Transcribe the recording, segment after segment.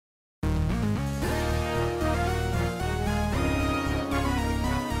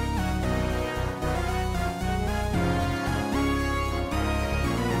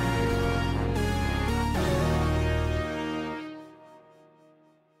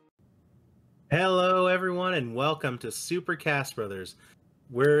Hello, everyone, and welcome to Supercast Brothers.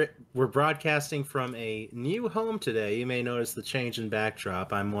 We're broadcasting from a new home today. You may notice the change in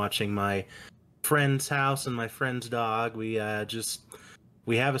backdrop. I'm watching my friend's house and my friend's dog. We have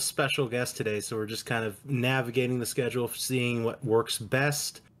a special guest today, so we're just kind of navigating the schedule, seeing what works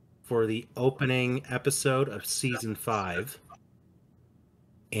best for the opening episode of season 5.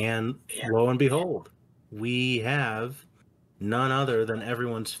 And lo and behold, we have none other than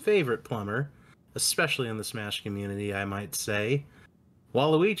everyone's favorite plumber, especially in the Smash community, I might say,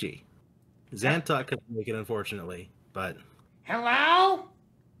 Waluigi. Zantok couldn't make it, unfortunately, but Hello?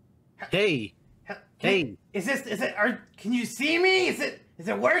 hey, hey. Is it, can you see me? Is it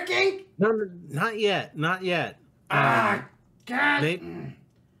working? No, not yet. God.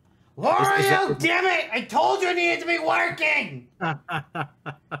 Wario, damn it! I told you it needed to be working!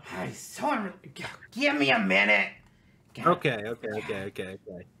 Give me a minute. God. Okay.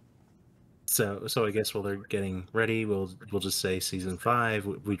 So I guess while they're getting ready, we'll just say season 5.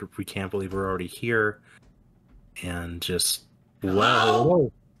 We can't believe we're already here, and just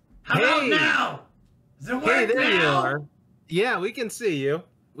Hello? How about now? Does it work Hey, there now? you are. Yeah, we can see you.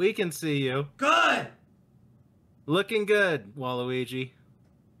 Good. Looking good, Waluigi.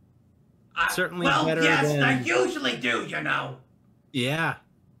 Certainly better yes, than... I usually do, you know. Yeah.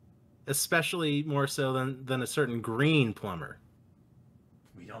 Especially more so than a certain green plumber.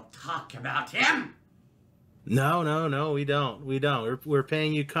 We don't talk about him. No, we don't. We're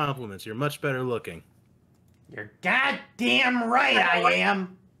paying you compliments. You're much better looking. You're goddamn right I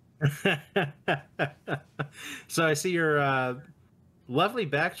am. So I see your lovely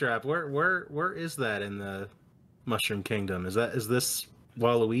backdrop. Where is that in the Mushroom Kingdom? Is this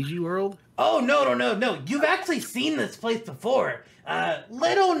Waluigi World? Oh, no. You've actually seen this place before.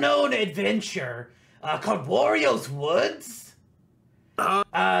 Little known adventure called Wario's Woods.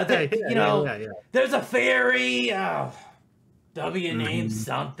 Yeah. There's a fairy. W name's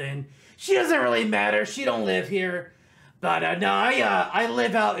something. She doesn't really matter. She don't live here. But no, I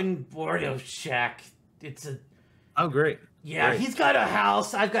live out in Wario's shack. It's a... Oh, great. Yeah, great. He's got a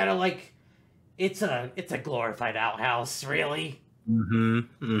house. I've got a, it's a glorified outhouse, really.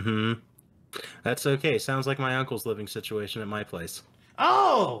 That's okay. Sounds like my uncle's living situation at my place.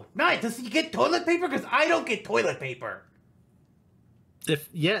 Oh, nice. Does he get toilet paper? Because I don't get toilet paper.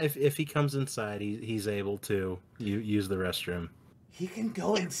 If he comes inside, he's able to use the restroom. He can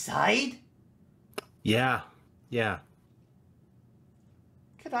go inside? Yeah.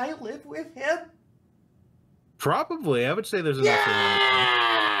 Could I live with him? Probably. I would say there's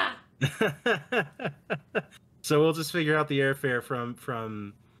enough room. So we'll just figure out the airfare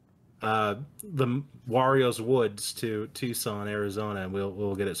from the Wario's Woods to Tucson, Arizona, and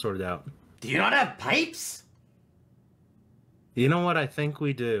we'll get it sorted out. Do you not have pipes? You know what? I think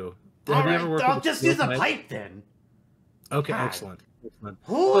we do. I'll just use a pipe then. Okay, God. excellent.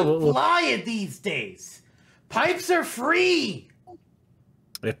 Who would fly it these days? Pipes are free.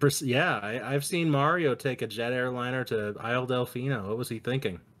 I've seen Mario take a jet airliner to Isle Delfino. What was he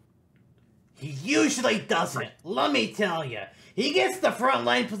thinking? He usually doesn't. Let me tell you. He gets the front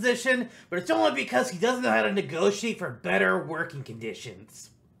line position, but it's only because he doesn't know how to negotiate for better working conditions.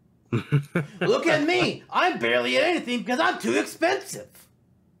 Look at me. I'm barely at anything because I'm too expensive.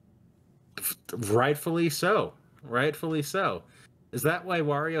 Rightfully so. Is that why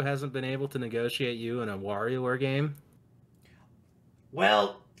Wario hasn't been able to negotiate you in a WarioWare game?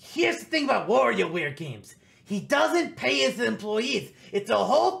 Well, here's the thing about WarioWare games. He doesn't pay his employees. It's a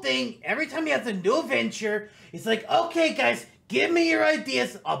whole thing. Every time he has a new venture, it's like, okay, guys, give me your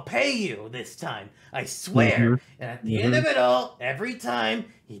ideas. I'll pay you this time. I swear. And at the end of it all, every time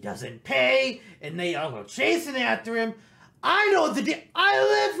he doesn't pay, and they all go chasing after him, I know the deal.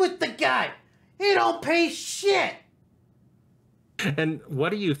 I live with the guy. He don't pay shit. And what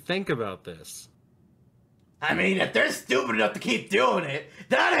do you think about this? I mean, if they're stupid enough to keep doing it,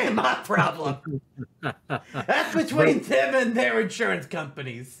 that ain't my problem. That's between them and their insurance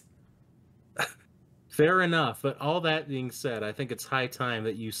companies. Fair enough, but all that being said, I think it's high time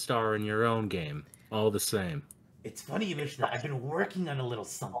that you star in your own game, all the same. It's funny you mention that. I've been working on a little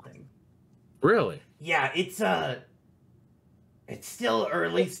something. Really? Yeah, it's still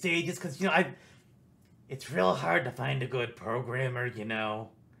early stages, because, it's real hard to find a good programmer,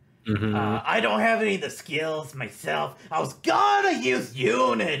 I don't have any of the skills myself. I was gonna use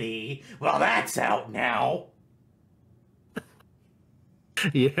Unity. Well, that's out now.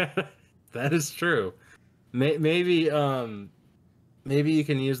 Yeah, that is true. Maybe you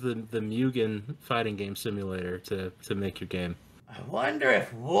can use the Mugen fighting game simulator to make your game. I wonder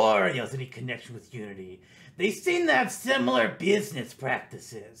if Wario has any connection with Unity. They seem to have similar business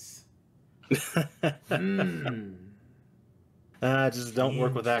practices. Hmm. Just don't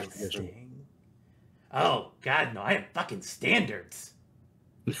work with that condition. Interesting. Oh, God, no. I have fucking standards.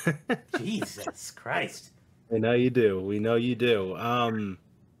 Jesus Christ. We know you do. We know you do.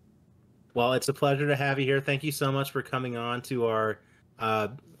 Well, it's a pleasure to have you here. Thank you so much for coming on to our uh,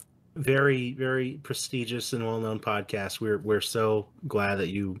 very, very prestigious and well-known podcast. We're so glad that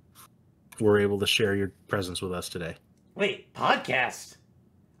you were able to share your presence with us today. Wait, podcast?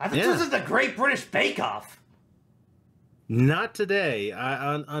 I thought Yeah. this was the Great British Bake Off. Not today.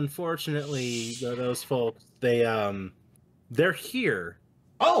 Unfortunately, those folks they're here.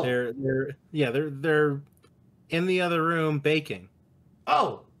 Oh. They're in the other room baking.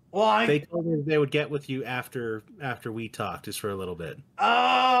 Oh. Well, They told me they would get with you after we talked, just for a little bit.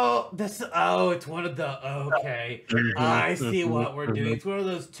 Oh, it's one of the, okay. I see what we're doing. It's one of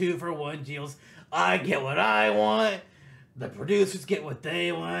those 2-for-1 deals. I get what I want. The producers get what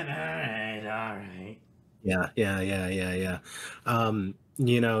they want. All right. Yeah.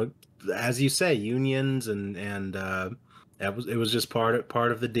 As you say, unions and it was just part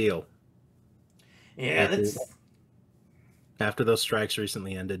of the deal. Yeah, that's... After those strikes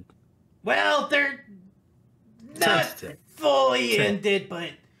recently ended. Well, they're not fully ended, but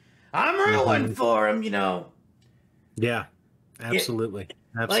I'm rooting for them, Yeah, absolutely.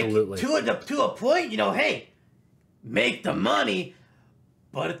 Absolutely. Like, to a point, hey, make the money,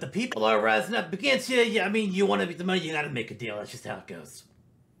 but if the people are rising up against you, you want to make the money, you got to make a deal. That's just how it goes.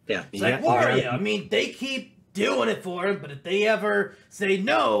 Yeah. It's like Wario. They keep doing it for him, but if they ever say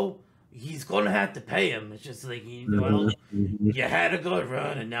no, he's going to have to pay him. It's just like, you had a good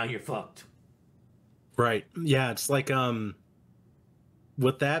run and now you're fucked. Right. Yeah, it's like,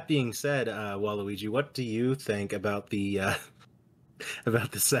 with that being said, Waluigi, what do you think about the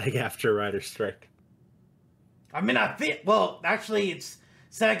SAG-AFTRA writer strike? I think, well, actually, it's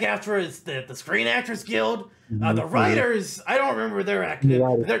SAG-AFTRA is the Screen Actors Guild. The writers, I don't remember their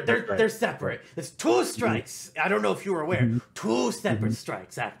acronym. They're separate. There's 2 strikes. I don't know if you were aware. 2 separate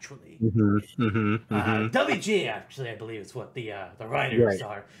strikes, actually. WG, actually, I believe is what the writers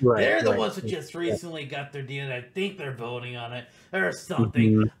are. They're the ones who just recently got their deal. I think they're voting on it or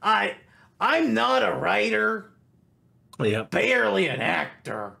something. I'm not a writer. Barely an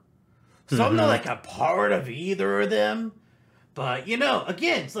actor. So I'm not like a part of either of them. But,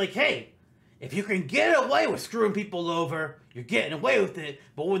 again, it's like, hey, if you can get away with screwing people over, you're getting away with it.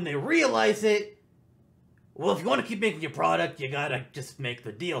 But when they realize it, well, if you want to keep making your product, you gotta just make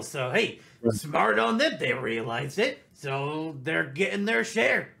the deal. So, hey, smart on them. They realize it. So they're getting their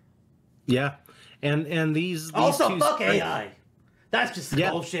share. Yeah. And these also, fuck AI. That's just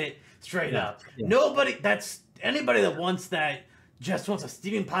bullshit straight up. Nobody, anybody that wants that just wants a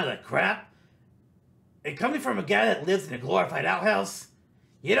steaming pile of crap. And coming from a guy that lives in a glorified outhouse,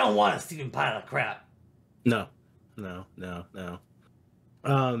 you don't want a steaming pile of crap. No.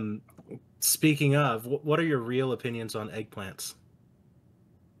 Speaking of, what are your real opinions on eggplants?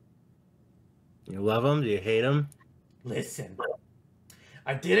 You love them? Do you hate them? Listen,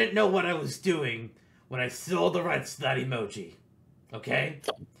 I didn't know what I was doing when I saw the rights to that emoji. Okay?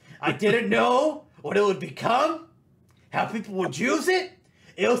 I didn't know what it would become, how people would use it.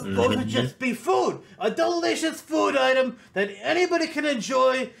 It was supposed to just be food, a delicious food item that anybody can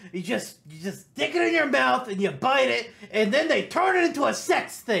enjoy. You just stick it in your mouth and you bite it, and then they turn it into a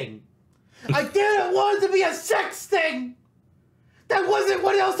sex thing. I didn't want it to be a sex thing. That wasn't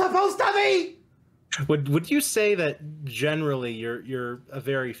what it was supposed to be. Would you say that generally you're a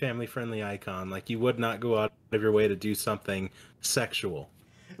very family friendly icon? Like you would not go out of your way to do something sexual?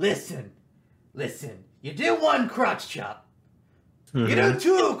 Listen. You do 1 crotch chop. You do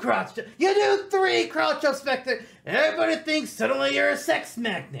 2 crotch chops. You do 3 crotch chops back there. Everybody thinks suddenly you're a sex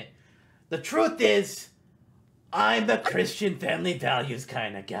magnet. The truth is, I'm the Christian family values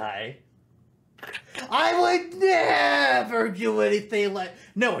kind of guy. I would never do anything like...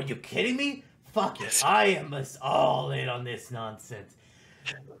 No, are you kidding me? Fuck it. I am all in on this nonsense.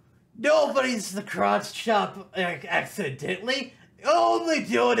 Nobody's the crotch chop accidentally. Only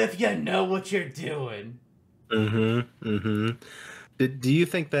do it if you know what you're doing. Do you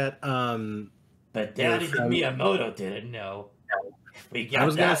think that But Daddy Miyamoto didn't know. We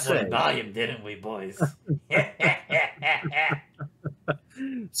got that one volume, didn't we, boys?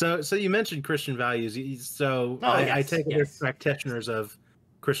 So you mentioned Christian values. I take it as practitioners of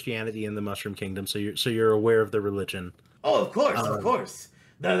Christianity in the Mushroom Kingdom. So you're aware of the religion. Oh, of course.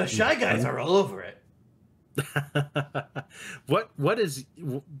 The Shy Guys are all over it. What is?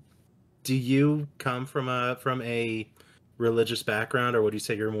 Do you come from a religious background, or would you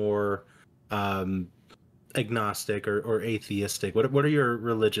say you're more agnostic or atheistic? What are your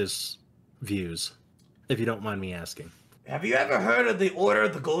religious views, if you don't mind me asking. Have you ever heard of the Order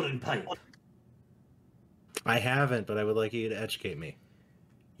of the Golden Pipe? I haven't, but I would like you to educate me.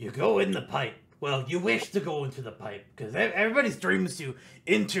 You go in the pipe. Well, you wish to go into the pipe, because everybody's dream is to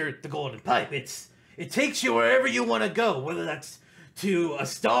enter the Golden Pipe. It takes you wherever you want to go, whether that's to a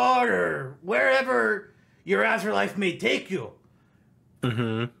star or wherever your afterlife may take you.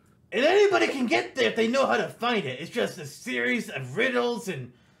 Mm-hmm. And anybody can get there if they know how to find it. It's just a series of riddles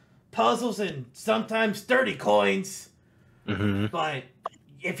and puzzles and sometimes 30 coins. Mm-hmm. But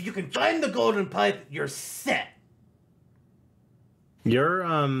if you can find the Golden Pipe, you're set.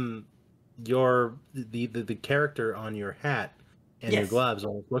 The character on your hat and your gloves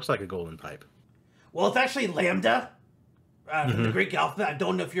almost looks like a golden pipe. Well, it's actually Lambda from the Greek alphabet. I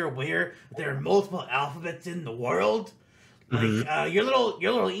don't know if you're aware, there are multiple alphabets in the world. Like your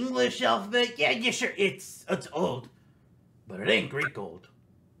little English alphabet, yeah, sure, it's old, but it ain't Greek old.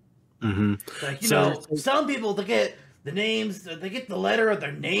 Like know, some people they get the names, they get the letter of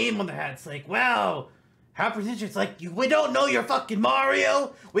their name on their hat. It's like, wow, how pretentious! It's like we don't know you're fucking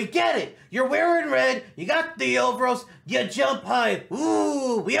Mario. We get it. You're wearing red. You got the overalls. You jump high.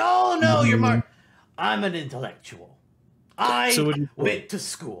 Ooh, we all know you're Mario. I'm an intellectual. I went to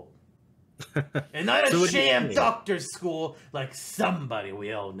school. And not a sham doctor's school like somebody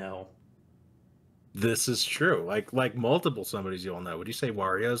we all know. This is true. Like multiple somebodies you all know. Would you say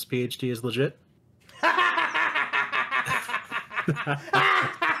Wario's PhD is legit? I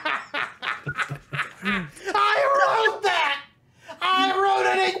wrote that! I wrote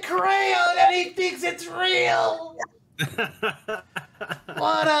it in crayon and he thinks it's real!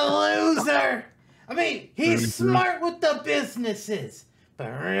 What a loser! I mean, he's smart with the businesses, but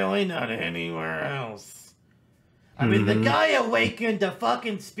really not anywhere else. I mean, the guy awakened the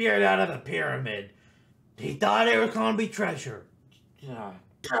fucking spirit out of the pyramid. He thought it was gonna be treasure.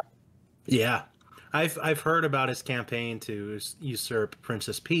 Yeah. I've heard about his campaign to usurp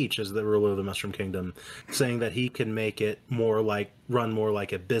Princess Peach as the ruler of the Mushroom Kingdom, saying that he can make it run more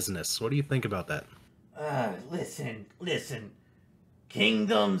like a business. What do you think about that? Listen.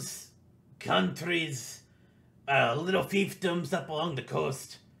 Kingdoms, countries, little fiefdoms up along the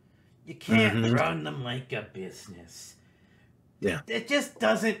coast. You can't run them like a business. Yeah. It just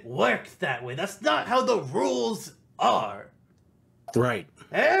doesn't work that way. That's not how the rules are. Right.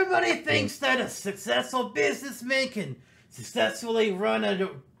 Everybody thinks that a successful businessman can successfully run a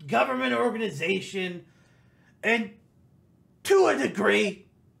government organization, and to a degree,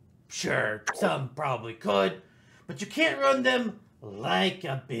 sure, some probably could, but you can't run them like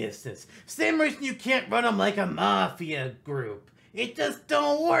a business. Same reason you can't run them like a mafia group. It just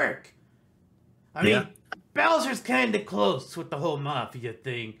don't work. I mean, Bowser's kind of close with the whole mafia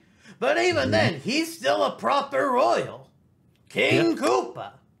thing, but even then, he's still a proper royal. King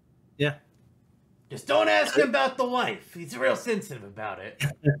Koopa. Yeah. Just don't ask him about the wife. He's real sensitive about it.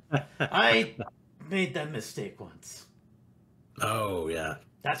 I made that mistake once. Oh, yeah.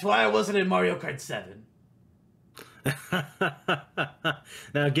 That's why I wasn't in Mario Kart 7.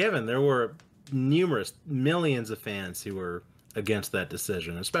 Now, given there were millions of fans who were against that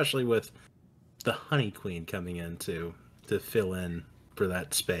decision, especially with the Honey Queen coming in to fill in for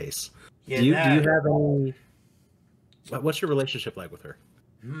that space. Yeah, do you have any... What's your relationship like with her?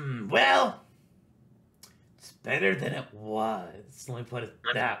 Well, it's better than it was. Let me put it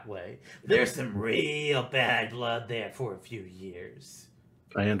that way. There's some real bad blood there for a few years.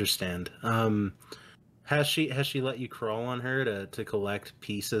 I understand. Has she let you crawl on her to collect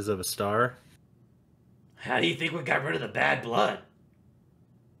pieces of a star? How do you think we got rid of the bad blood?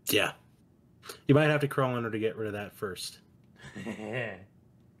 Yeah. You might have to crawl on her to get rid of that first.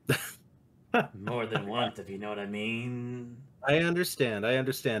 More than once, if you know what I mean. I understand.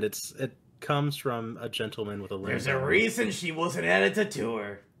 It comes from a gentleman with a limp. There's a reason she wasn't added to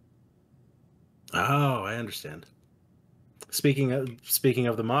tour. Oh, I understand. Speaking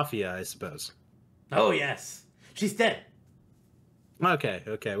of the mafia, I suppose. Oh yes, she's dead.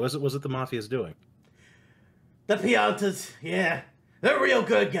 Okay. Was it the mafia's doing? The Piantas, yeah, they're real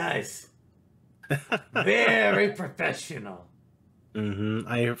good guys. Very professional.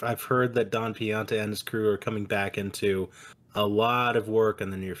 I've heard that Don Pianta and his crew are coming back into a lot of work in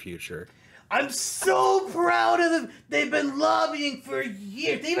the near future. I'm so proud of them. They've been lobbying for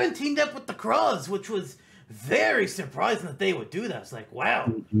years. They even teamed up with the Crows, which was very surprising that they would do that. It's like,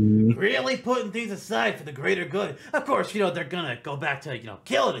 wow, really putting things aside for the greater good. Of course, they're gonna go back to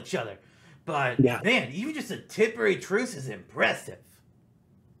killing each other, but man, even just a temporary truce is impressive.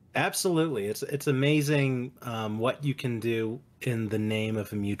 Absolutely, it's amazing what you can do in the name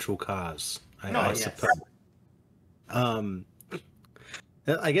of a mutual cause. I suppose.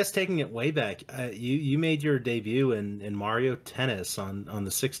 I guess taking it way back, you made your debut in Mario Tennis on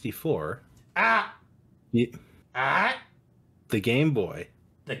the 64. Ah, You, ah, the Game Boy.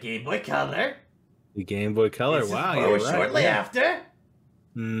 the Game Boy Color. The Game Boy Color. This is Wow, or you're right. shortly Yeah. after.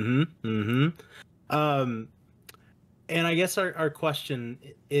 Mm-hmm. Mm-hmm. And I guess our question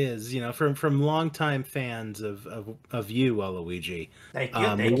is, from longtime fans of you, Waluigi, Thank you, we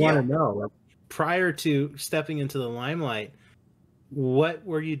thank want to you. know, like, prior to stepping into the limelight, what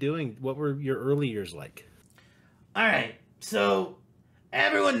were you doing? What were your early years like? All right, so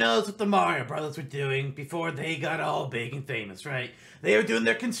everyone knows what the Mario Brothers were doing before they got all big and famous, right? They were doing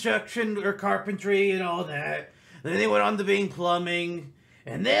their construction or carpentry and all that. Then they went on to being plumbing,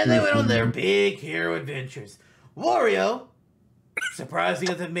 and then they went on their Mhm. big hero adventures. Wario, surprising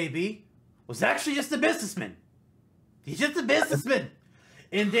as it may be, was actually just a businessman. He's just a businessman.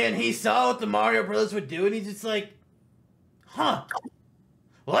 And then he saw what the Mario Brothers were doing. He's just like, huh,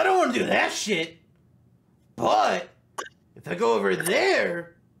 well, I don't want to do that shit. But if I go over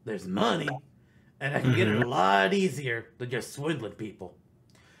there, there's money. And I can get it a lot easier than just swindling people.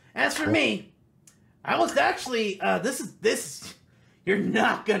 As for me, I was actually, this, you're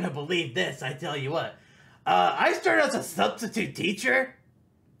not gonna believe this, I tell you what. I started as a substitute teacher.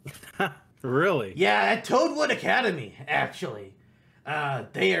 Really? Yeah, at Toadwood Academy, actually.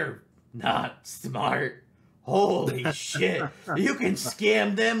 They are not smart. Holy shit. You can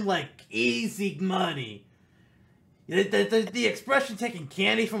scam them like easy money. The expression taking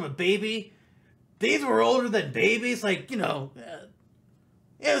candy from a baby, these were older than babies, like, it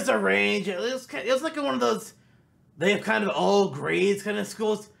was a range. It was like one of those, they have kind of all grades kind of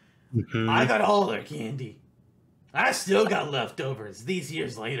schools. Mhm. I got all their candy. I still got leftovers these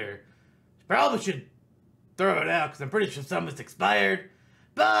years later. Probably should throw it out because I'm pretty sure some is expired.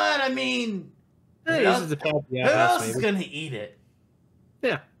 But I mean, Hey, this is a pad who house, else is maybe. gonna eat it?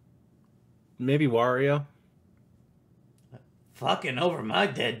 Yeah, maybe Wario. Fucking over my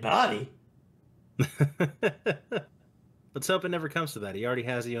dead body. Let's hope it never comes to that. He already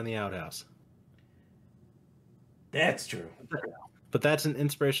has you in the outhouse. That's true. But that's an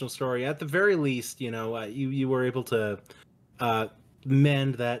inspirational story. At the very least, you were able to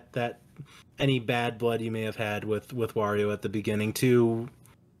mend that any bad blood you may have had with Wario at the beginning to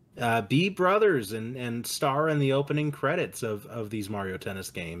be brothers and star in the opening credits of these Mario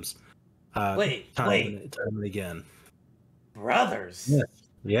Tennis games. Wait. Time and again. Brothers? Yes.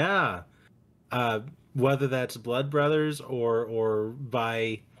 Yeah. Whether that's blood brothers or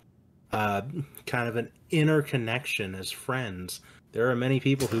by kind of an inner connection as friends, there are many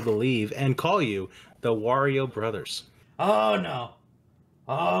people who believe and call you the Wario brothers. Oh no.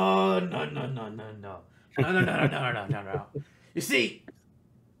 Oh no. No. You see,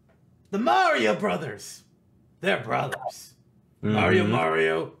 the Mario brothers, they're brothers. Mhm.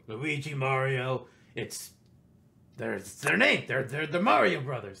 Mario, Luigi Mario. It's their name. They're the Mario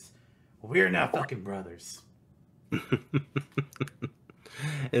brothers. We're not fucking brothers.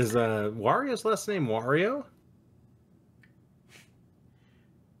 Is Wario's last name Wario?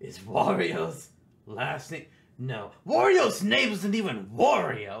 Is Wario's last name? No. Wario's name isn't even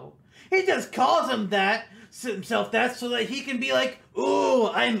Wario. He just calls himself that so that he can be like, ooh,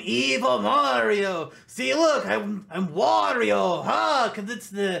 I'm evil Mario. See, look, I'm Wario, huh? Because it's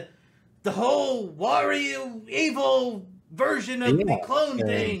the whole Wario evil version of the clone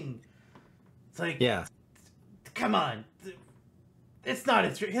thing. It's like, Yeah. come on. It's not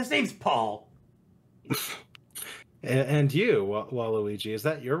his name's Paul. And you, Waluigi, is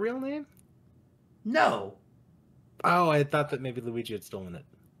that your real name? No. Oh, I thought that maybe Luigi had stolen it.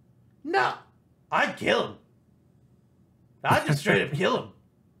 No. I'd kill him. I'd just straight up kill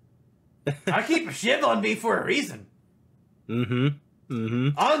him. I keep a shiv on me for a reason.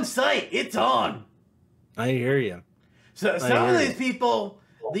 On site, it's on. I hear you. So some of these people,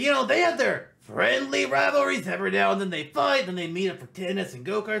 they have their friendly rivalries. Every now and then they fight, then they meet up for tennis and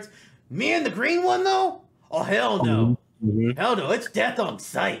go-karts. Me and the green one, though? Oh, hell no. Hell no, it's death on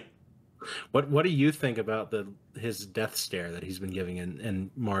sight. What do you think about his death stare that he's been giving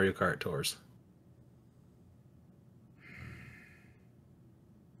in Mario Kart tours?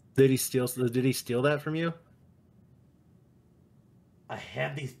 Did he steal that from you? I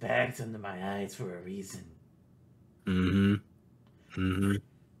have these bags under my eyes for a reason.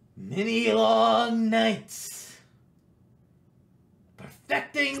 Many long nights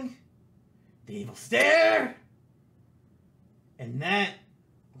perfecting the evil stare, and that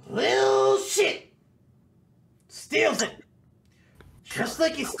little shit steals it, just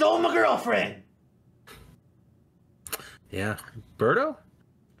like he stole my girlfriend. Yeah. Birdo?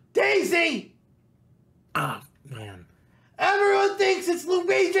 Daisy! Oh, man. Everyone thinks it's Luigi.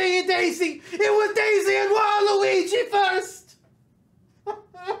 Daisy. It was Daisy and Waluigi first.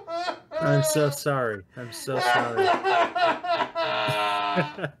 I'm so sorry. I'm so sorry.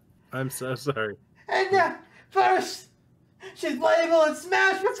 I'm so sorry. And first, she's playable in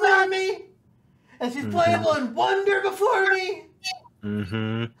Smash before me, and she's playable in Wonder before me.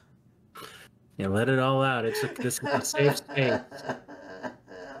 Mm-hmm. Yeah, let it all out. This is a safe space.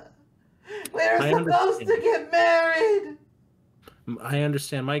 We're supposed to get married. I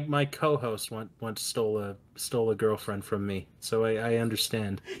understand. My co-host once stole a girlfriend from me, so I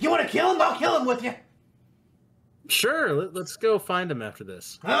understand. You want to kill him? I'll kill him with you. Sure, let's go find him after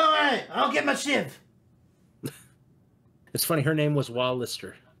this. All right, I'll get my shiv. It's funny. Her name was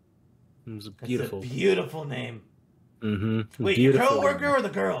Wallister. It was beautiful. That's a beautiful name. Mm-hmm. Wait, your coworker or the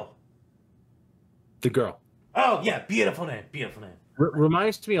girl? The girl. Oh yeah, beautiful name. Beautiful name.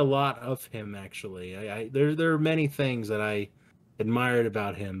 Reminds me a lot of him, actually. There are many things that I admired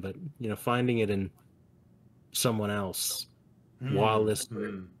about him, but finding it in someone else,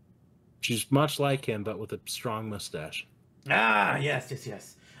 Wallister. She's much like him, but with a strong mustache. Ah,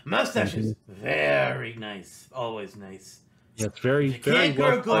 yes. Mustache is very nice. Always nice. Yeah, it's very, if you very can't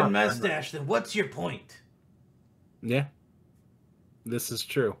grow a good mustache, then what's your point? Yeah, this is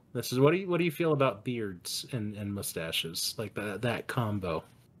true. This is what do you feel about beards and mustaches, like that combo?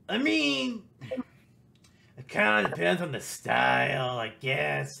 I mean, it kind of depends on the style, I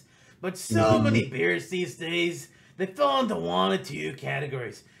guess. But so many beards these days, they fall into one or two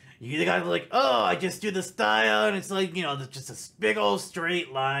categories. You either got like, oh, I just do the style, and it's like, just a big old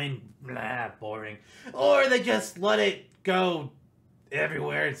straight line, blah, boring. Or they just let it go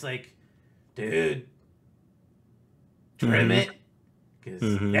everywhere. It's like, dude, trim it, because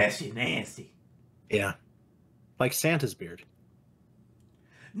that's just nasty. Yeah, like Santa's beard.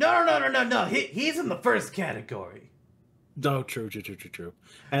 No. He's in the first category. Oh, true.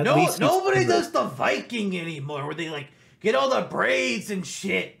 Nobody does the Viking anymore, where they like get all the braids and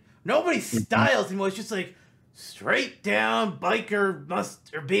shit. Nobody styles anymore. It's just like straight down biker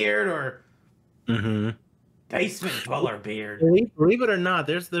beard or basement dweller beard. Believe it or not,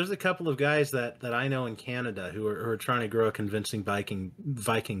 there's a couple of guys that I know in Canada who are trying to grow a convincing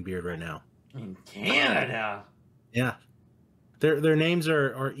Viking beard right now. In Canada? Yeah. Their names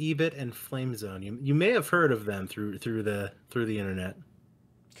are Ebit and Flamezone. You may have heard of them through the internet.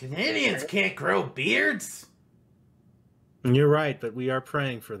 Canadians can't grow beards? You're right, but we are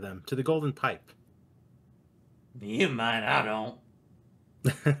praying for them to the golden pipe. You might, I don't.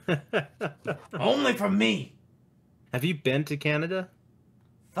 Only from me. Have you been to Canada?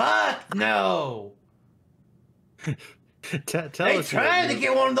 Fuck no. Tell they us. tried to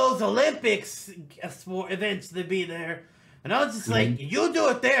get one of those Olympics events to be there, and I was just like, "You do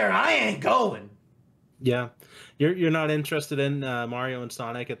it there. I ain't going." Yeah, you're not interested in Mario and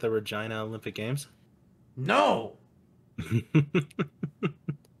Sonic at the Regina Olympic Games? No.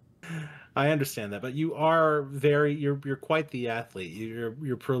 I understand that, but you are you're quite the athlete.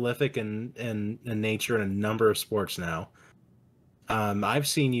 You're prolific in nature in a number of sports now. I've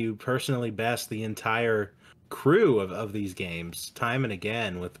seen you personally best the entire crew of these games time and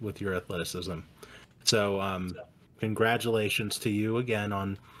again with your athleticism. So congratulations to you again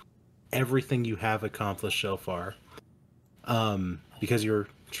on everything you have accomplished so far. Because you're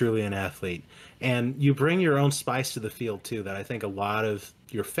truly an athlete. And you bring your own spice to the field, too, that I think a lot of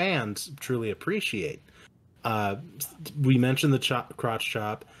your fans truly appreciate. We mentioned the crotch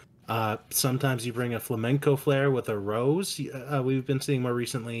chop. Sometimes you bring a flamenco flair with a rose. We've been seeing more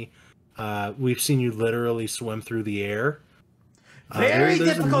recently. We've seen you literally swim through the air. Very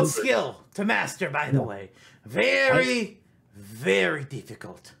difficult skill to master, by the way. Very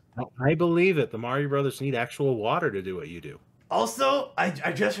difficult. I believe it. The Mario Brothers need actual water to do what you do. Also, I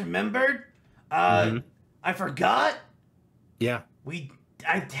just remembered. I forgot. Yeah.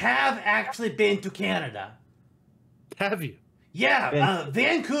 I have actually been to Canada. Have you? Yeah,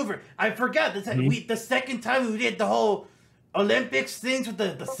 Vancouver. I forgot. The second time we did the whole Olympics things with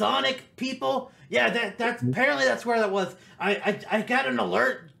the Sonic people. Yeah, that's apparently that's where that was. I got an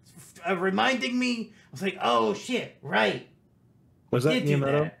alert reminding me. I was like, oh shit, right. Was that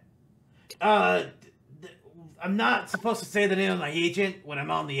Miyamoto? I'm not supposed to say the name of my agent when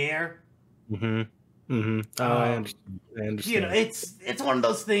I'm on the air. Oh, I understand. It's one of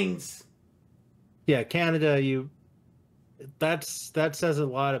those things. Yeah, Canada. That says a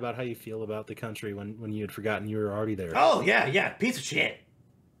lot about how you feel about the country when you had forgotten you were already there. Oh yeah, piece of shit.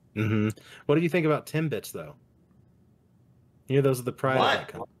 What do you think about Timbits though? Those are the pride of that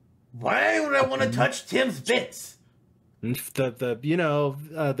country. Why would I want to touch Tim's bits? And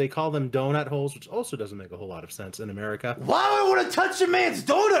they call them donut holes, which also doesn't make a whole lot of sense in America. Why would I want to touch a man's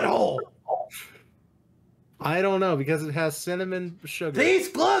donut hole? I don't know, because it has cinnamon sugar. These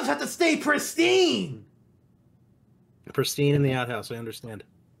gloves have to stay pristine. Pristine in the outhouse, I understand.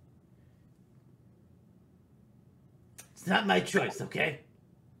 It's not my choice, okay?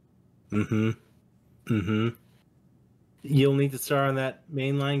 Mm-hmm. Mm-hmm. You'll need to start on that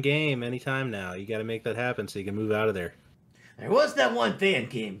mainline game anytime now. You got to make that happen so you can move out of there. There was that one fan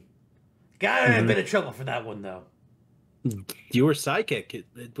game. Got in a bit of trouble for that one, though. You were psychic.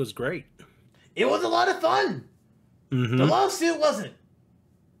 It was great. It was a lot of fun. Mm-hmm. The lawsuit wasn't.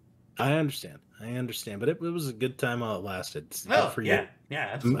 I understand, but it was a good time while it lasted. Oh, for yeah, you. yeah,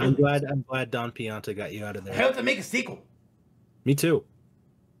 absolutely. I'm glad Don Pianta got you out of there. I hope they make a sequel. Me too.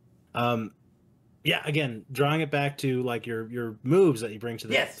 Yeah. Again, drawing it back to like your moves that you bring to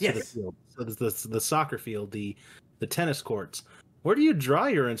the the field. So the soccer field, the tennis courts. Where do you draw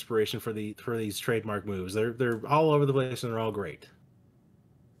your inspiration for these trademark moves? They're all over the place and they're all great.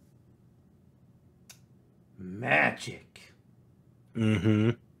 Magic.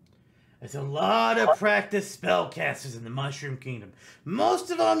 Mm-hmm. There's a lot of practice spellcasters in the Mushroom Kingdom. Most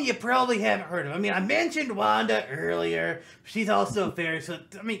of them you probably haven't heard of. I mean, I mentioned Wanda earlier. She's also a fairy, so,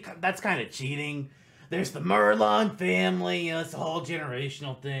 I mean, that's kind of cheating. There's the Merlon family, you know, it's a whole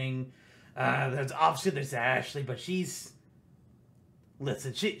generational thing. There's Ashley, but she's...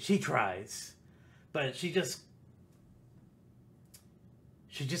 Listen, she tries. But she just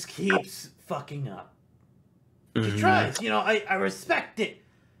keeps fucking up. She tries, you know, I respect it.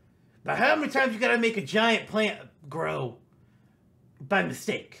 But how many times you gotta make a giant plant grow by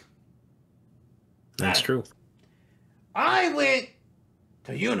mistake? That's true. I went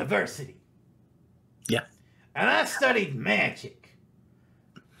to university. Yeah. And I studied magic.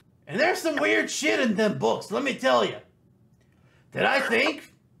 And there's some weird shit in them books, let me tell you. Did I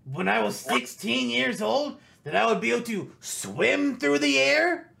think, when I was 16 years old, that I would be able to swim through the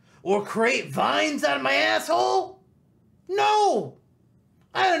air? Or create vines out of my asshole? No!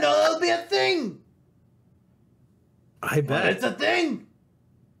 I don't know that would be a thing. I bet. But it's a thing.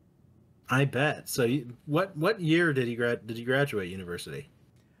 I bet. So, what year did you graduate university?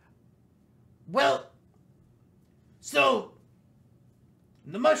 Well, so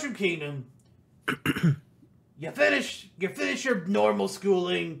in the Mushroom Kingdom, you finish your normal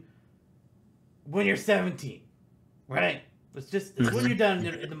schooling when you're 17, right? It's when you're done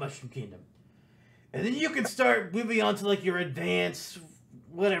in the Mushroom Kingdom, and then you can start moving on to like your advanced.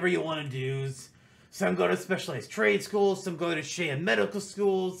 Whatever you want to do. Some go to specialized trade schools, some go to sham medical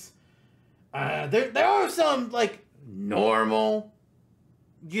schools. There are some, like, normal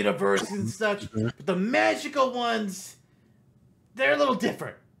universities and such, but the magical ones, they're a little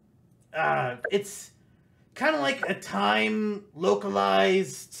different. It's kind of like a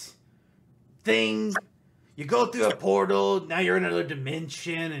time-localized thing. You go through a portal, now you're in another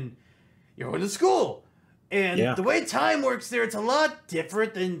dimension, and you're going to school. And the way time works there, it's a lot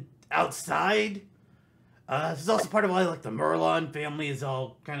different than outside. This is also part of why, like, the Merlon family is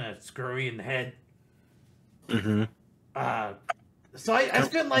all kind of screwy in the head. Mm-hmm. So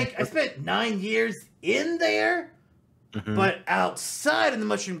I spent 9 years in there, but outside in the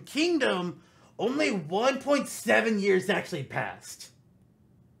Mushroom Kingdom, only 1.7 years actually passed.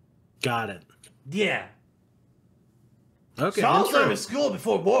 Got it. Yeah. Okay. So I was out of school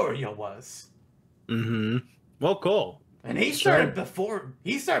before Wario was. Mm-hmm. Well, cool. And he started before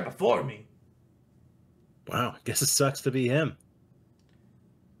me. Wow, I guess it sucks to be him.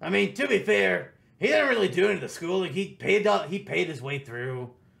 I mean, to be fair, he didn't really do any of the schooling. He paid his way through.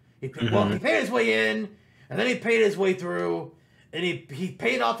 He paid his way in, and then he paid his way through, and he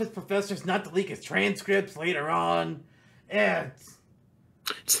paid off his professors not to leak his transcripts later on. And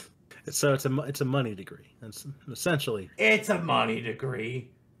so it's a money degree. That's essentially. It's a money degree.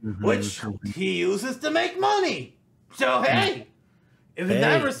 Which he uses to make money. So, hey, in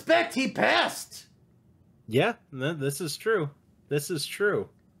that respect, he passed. Yeah, this is true. This is true.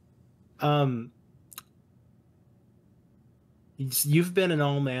 You've been in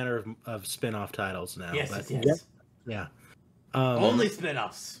all manner of spin-off titles now. Yes. Yeah. Only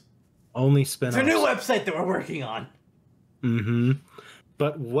spin-offs. Only spin-offs. It's a new website that we're working on. Mm-hmm.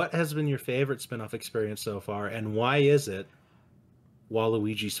 But what has been your favorite spin-off experience so far, and why is it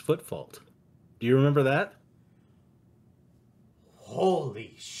Waluigi's Foot Fault? Do you remember that?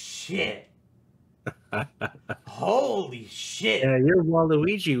 Holy shit. Holy shit. Yeah, you're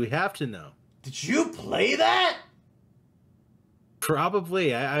Waluigi. We have to know. Did you play that?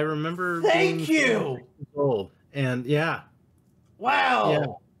 Probably. I remember Thank you. Old. And yeah. Wow. Yeah.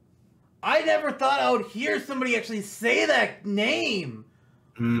 I never thought I would hear somebody actually say that name.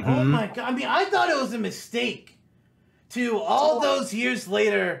 Mm-hmm. Oh my god. I mean, I thought it was a mistake to all those years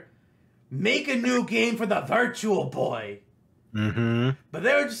later make a new game for the Virtual Boy. Mm-hmm. But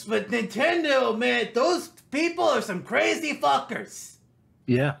Nintendo, man, those people are some crazy fuckers.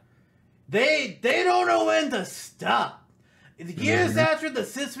 Yeah. They don't know when to stop. Years after the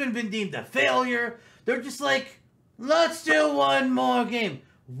system had been deemed a failure, they're just like, let's do one more game.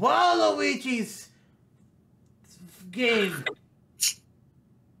 Waluigi's game.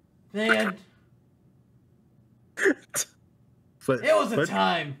 Man. It was a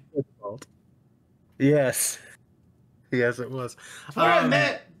time. Yes. Yes, it was. It's where I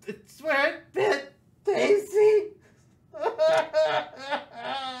met Daisy.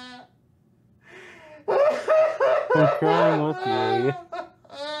 I'm crying with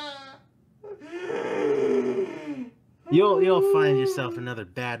you. You'll find yourself another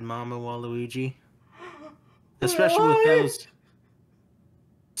bad mama, Waluigi. Especially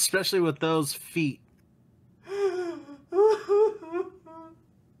with those feet.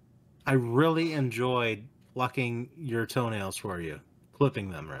 I really enjoyed plucking your toenails for you. Clipping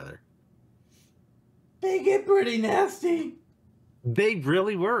them, rather. They get pretty nasty. They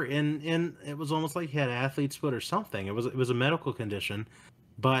really were, and it was almost like you had athlete's foot or something. It was a medical condition,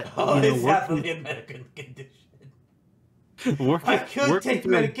 but it's definitely a medical condition. I could take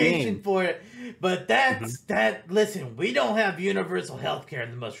medication for it, but listen, we don't have universal health care in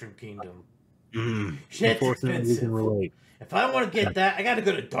the Mushroom Kingdom. Shit's expensive. If I want to get that, I got to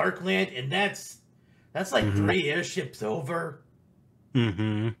go to Darkland, and that's like 3 airships over.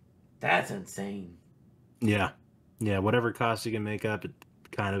 That's insane. Yeah. Whatever cost you can make up, it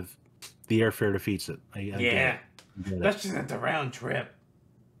kind of the airfare defeats it. I get it. That's just the round trip.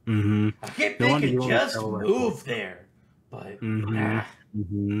 I keep thinking just move there, but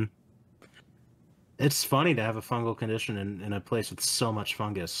it's funny to have a fungal condition in a place with so much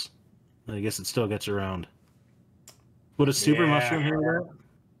fungus. I guess it still gets around. Would a super mushroom handle that?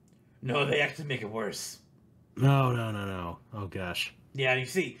 No, they actually make it worse. No. Oh gosh. Yeah, you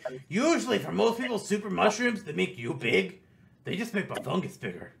see, usually for most people, super mushrooms, they make you big. They just make the fungus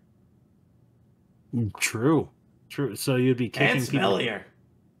bigger. True. So you'd be kicking and smellier. People.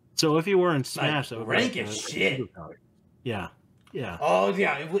 So if you were in Smash, that would rank as shit. Yeah. Oh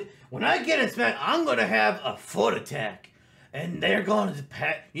yeah. When I get in Smash, I'm gonna have a foot attack, and they're going to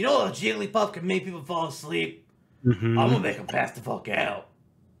pat. You know, a Jigglypuff can make people fall asleep. I'm gonna make them pass the fuck out.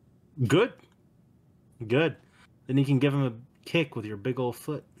 Good. Then you can give them a kick with your big old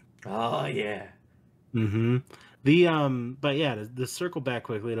foot. Oh yeah. But yeah, to circle back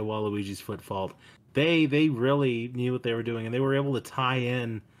quickly to Waluigi's foot fault, they really knew what they were doing, and they were able to tie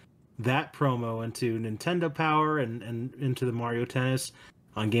in that promo into Nintendo Power and into the Mario Tennis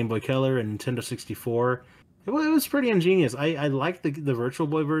on Game Boy Color and Nintendo 64. It was pretty ingenious. I liked the Virtual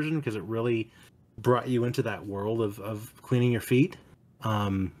Boy version because it really brought you into that world of cleaning your feet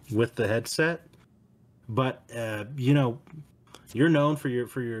with the headset. But you're known for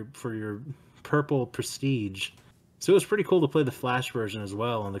your purple prestige, so it was pretty cool to play the Flash version as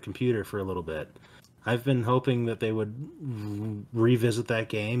well on the computer for a little bit. I've been hoping that they would revisit that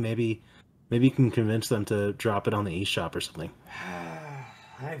game. Maybe you can convince them to drop it on the eShop or something.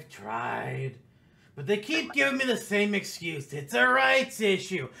 I've tried, but they keep giving me the same excuse. It's a rights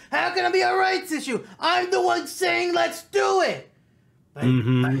issue. How can it be a rights issue? I'm the one saying let's do it. But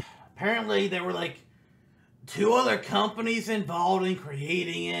apparently there were like 2 other companies involved in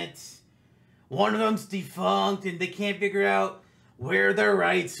creating it. One of them's defunct, and they can't figure out where their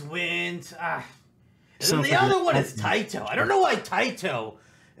rights went. And the other one is Taito. I don't know why Taito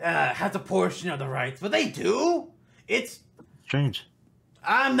has a portion of the rights, but they do. It's strange.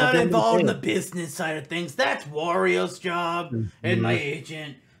 I'm not involved in the business side of things. That's Wario's job and my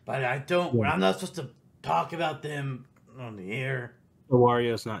agent, but I'm not supposed to talk about them on the air.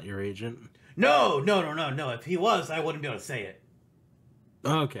 Wario's not your agent? No. If he was, I wouldn't be able to say it.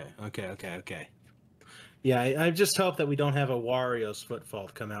 Okay. Yeah, I just hope that we don't have a Wario's foot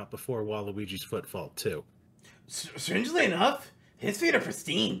fault come out before Waluigi's foot fault too. Strangely enough, his feet are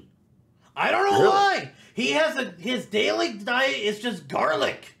pristine. I don't know why. He has his daily diet is just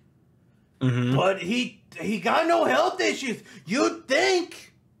garlic, but he got no health issues. You'd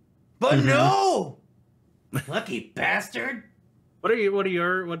think, but no. Lucky bastard.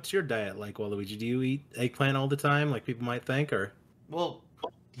 What's your diet like, Waluigi? Do you eat eggplant all the time, like people might think, or? Well,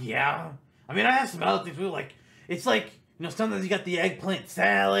 yeah. I mean, I have some other things too. Like, it's like, sometimes you got the eggplant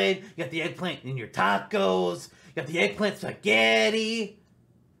salad, you got the eggplant in your tacos, you got the eggplant spaghetti,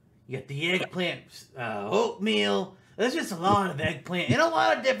 you got the eggplant oatmeal. There's just a lot of eggplant and a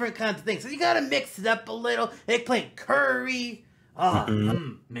lot of different kinds of things. So you gotta mix it up a little. Eggplant curry.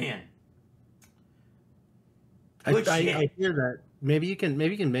 Man. Good shit. I hear that. Maybe you can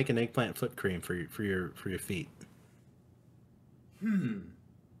make an eggplant foot cream for your feet. You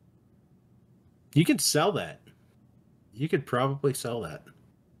could sell that. You could probably sell that.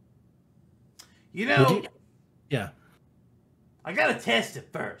 You know, yeah. I gotta test it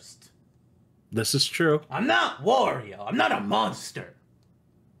first. This is true. I'm not Wario. I'm not a monster.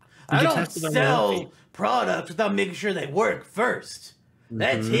 I don't sell products without making sure they work first.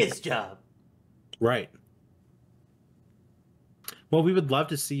 That's his job. Right. Well, we would love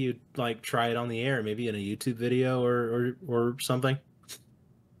to see you like try it on the air, maybe in a YouTube video or something.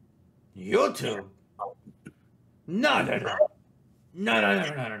 YouTube? No.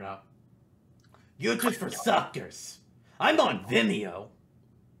 YouTube's for suckers. I'm on Vimeo.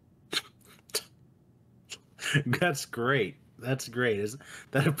 That's great. That's great. Is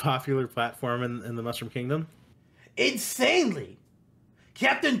that a popular platform in the Mushroom Kingdom? Insanely.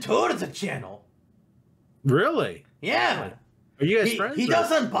 Captain Toad is a channel. Really? Yeah. Are you guys friends? He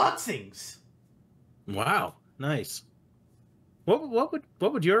does unboxings. Wow, nice. What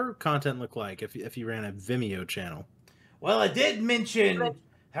would your content look like if you ran a Vimeo channel? Well, I did mention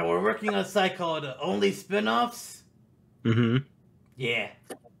how we're working on a site called Only Spinoffs. Yeah.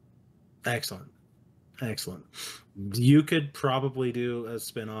 Excellent. You could probably do a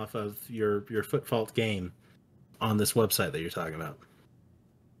spin-off of your Foot Fault game on this website that you're talking about.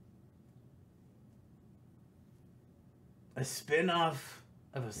 A spin-off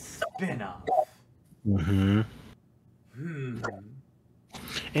of a spin-off.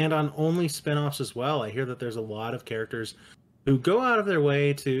 And on Only Spin-offs as well, I hear that there's a lot of characters who go out of their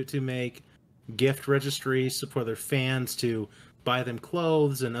way to make gift registries for their fans to buy them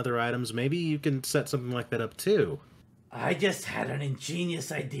clothes and other items. Maybe you can set something like that up too. I just had an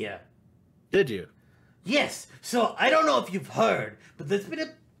ingenious idea. Did you? Yes. So I don't know if you've heard, but there's been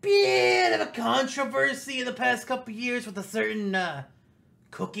a bit of a controversy in the past couple years with a certain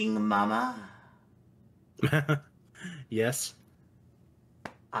cooking mama. Yes.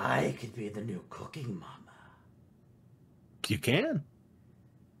 I could be the new cooking mama. You can.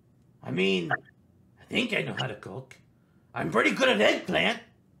 I mean, I think I know how to cook. I'm pretty good at eggplant.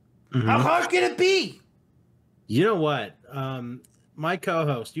 How hard can it be? You know what? My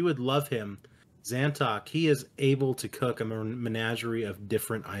co-host, you would love him, Zantok. He is able to cook a menagerie of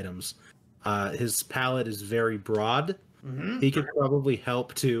different items. His palette is very broad. He could probably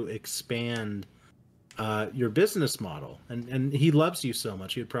help to expand your business model. And he loves you so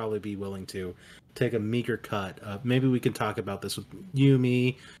much, he'd probably be willing to take a meager cut. Maybe we can talk about this with you,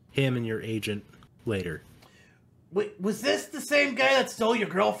 me, him, and your agent later. Wait, was this the same guy that stole your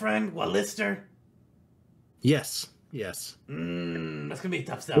girlfriend, Waluigi? Yes. That's gonna be a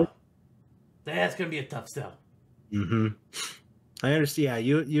tough sell. That's gonna be a tough sell. I understand.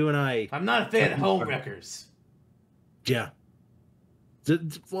 Yeah, you and I. I'm not a fan of homewreckers. Yeah.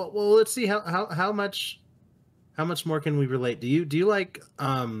 Well, let's see how much more can we relate. Do you like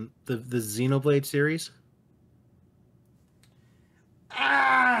the Xenoblade series?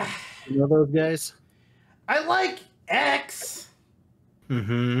 You know those guys? I like X.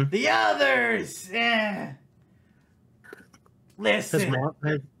 The others, Listen.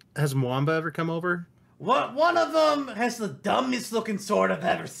 Has Mwamba ever come over? One of them has the dumbest looking sword I've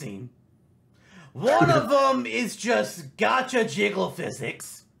ever seen. One of them is just gotcha jiggle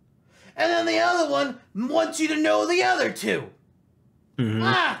physics. And then the other one wants you to know the other two.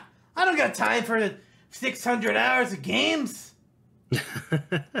 I don't got time for 600 hours of games.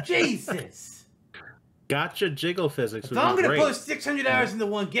 Jesus. Gotcha jiggle physics. If I'm going to put 600 hours into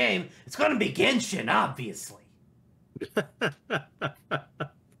one game, it's going to be Genshin, obviously.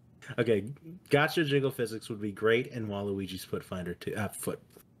 Okay, gotcha jiggle physics would be great in Waluigi's Foot Finder 2.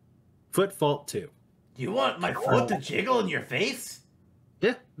 Foot Fault 2. Do you want my foot to jiggle in your face?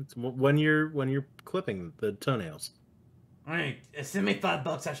 Yeah, it's when you're clipping the toenails. All right, send me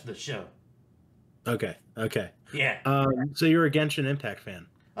 $5 after the show. Okay. Yeah. So you're a Genshin Impact fan?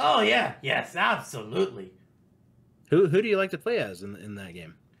 Oh yeah, yes, absolutely. Who do you like to play as in that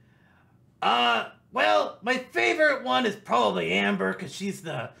game? Well, my favorite one is probably Amber, because she's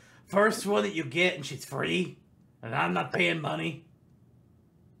the first one that you get and she's free, and I'm not paying money.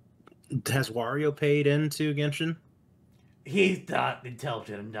 Has Wario paid into Genshin? He's not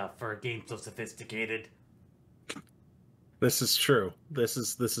intelligent enough for a game so sophisticated. This is true. This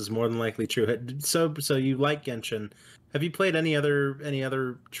is more than likely true. So you like Genshin? Have you played any other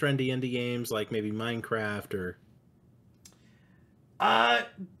trendy indie games like maybe Minecraft or? Not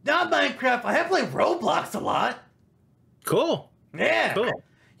Minecraft. I have played Roblox a lot. Cool. Yeah. Cool.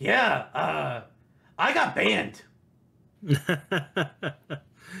 Yeah. I got banned.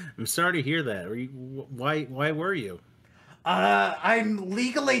 I'm sorry to hear that. Why were you? I'm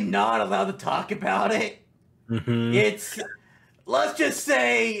legally not allowed to talk about it. Mm-hmm. It's, let's just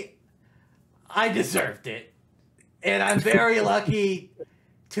say, I deserved it. And I'm very lucky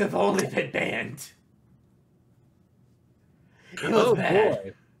to have only been banned. It was Oh bad.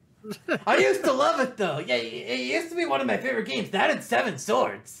 boy. I used to love it though. Yeah, it used to be one of my favorite games. That and Seven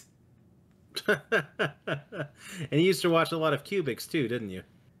Swords. And you used to watch a lot of Cubics too, didn't you?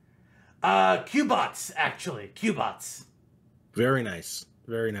 Cubots, actually. Cubots. Very nice.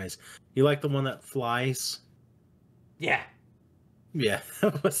 Very nice. You like the one that flies? Yeah. Yeah,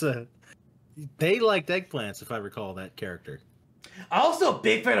 that was a. They liked eggplants, if I recall that character. I'm also a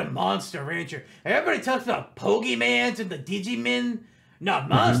big fan of Monster Rancher. Everybody talks about Pokemans and the Digimin. No,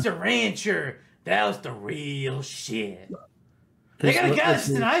 Monster Rancher, that was the real shit. They got a guy that's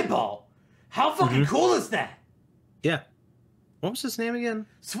an eyeball. How fucking cool is that? Yeah. What was his name again?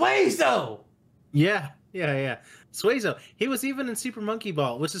 Suazo! Yeah. Suazo. He was even in Super Monkey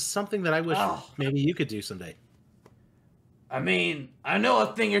Ball, which is something that I wish maybe you could do someday. I mean, I know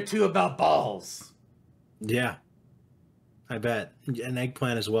a thing or two about balls. Yeah. I bet. An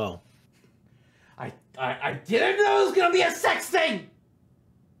eggplant as well. I didn't know it was gonna be a sex thing!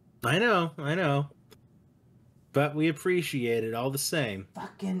 I know. But we appreciate it all the same.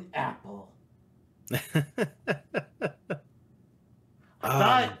 Fucking apple. I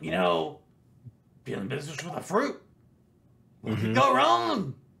thought, be in business with a fruit. What could go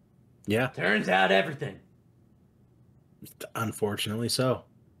wrong? Yeah. Turns out everything. Unfortunately so.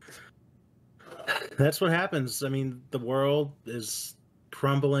 That's what happens. I mean, the world is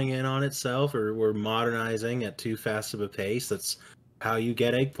crumbling in on itself, or we're modernizing at too fast of a pace. That's how you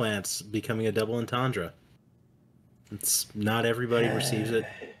get eggplants becoming a double entendre. It's not everybody receives it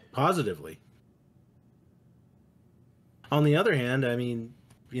positively. On the other hand, I mean,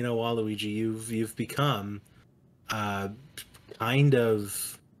 Waluigi, you've become kind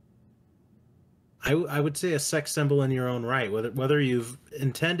of, I would say, a sex symbol in your own right. Whether you've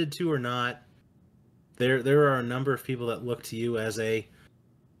intended to or not, there are a number of people that look to you as a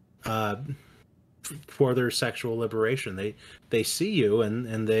for their sexual liberation. They see you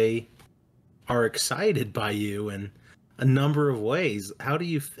and they are excited by you in a number of ways. How do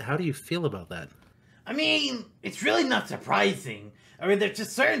you feel about that? I mean, it's really not surprising. I mean, there's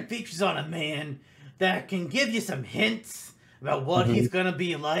just certain features on a man that can give you some hints about what he's gonna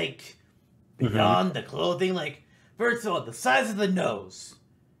be like beyond the clothing. Like, first of all, the size of the nose.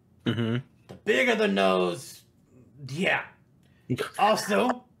 The bigger the nose, yeah.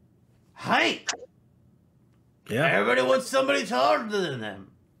 Also, height. Yeah. Everybody wants somebody taller than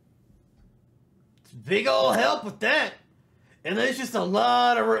them. It's big old help with that. And there's just a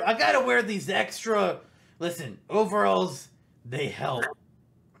lot of... I gotta wear these extra... Listen, overalls, they help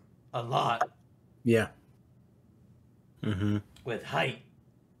a lot. Yeah. With height.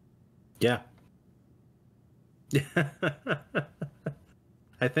 Yeah.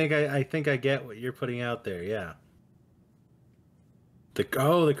 I think I get what you're putting out there. Yeah. The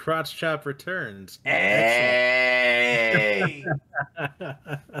crotch chop returns. Hey!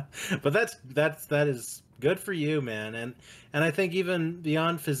 But that is good for you, man. And I think even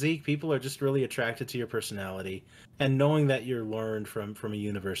beyond physique, people are just really attracted to your personality and knowing that you're learned from a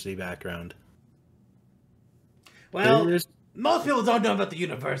university background. Well, most people don't know about the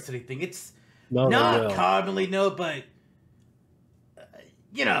university thing. It's not commonly known, but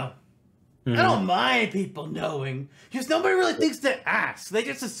I don't mind people knowing. Just nobody really thinks to ask. They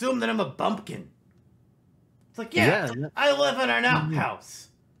just assume that I'm a bumpkin. It's like, yeah. I live in an outhouse.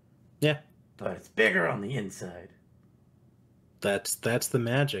 Yeah. But it's bigger on the inside. That's the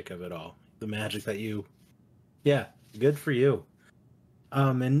magic of it all. The magic that yeah, good for you.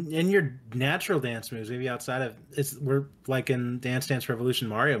 And your natural dance moves, maybe outside of we're like in Dance Dance Revolution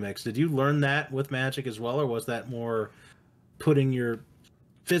Mario Mix. Did you learn that with magic as well, or was that more putting your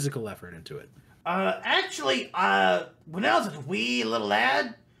physical effort into it? Actually, when I was a wee little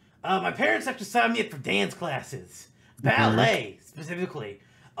lad, my parents actually signed me up for dance classes. Ballet, specifically.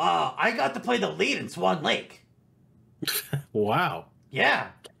 I got to play the lead in Swan Lake. Wow. Yeah.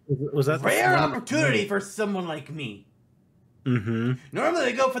 Was that rare opportunity for someone like me? Normally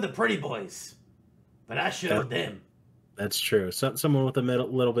they go for the pretty boys, but I showed them. That's true. Someone with a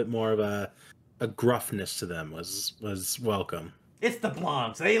little bit more of a gruffness to them was welcome. It's the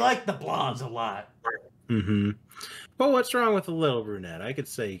blondes. They like the blondes a lot. Well, what's wrong with a little brunette? I could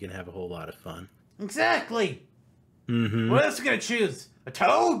say you can have a whole lot of fun. Exactly. What else are you gonna choose? A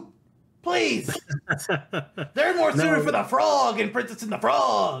toad? Please. They're more suited for the frog and Princess and the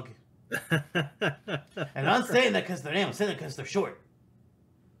Frog. And I'm saying that because they're I'm saying that because they're short.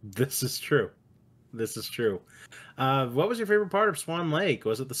 This is true. This is true. What was your favorite part of Swan Lake?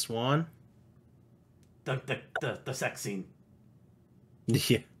 Was it the swan? The sex scene.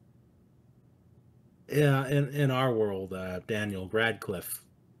 Yeah. Yeah, in our world, Daniel Radcliffe.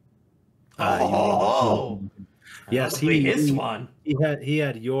 Yes, his swan. He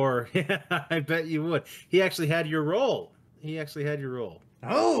had your. I bet you would. He actually had your role.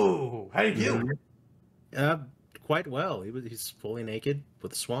 Oh, how did you? Quite well. He's fully naked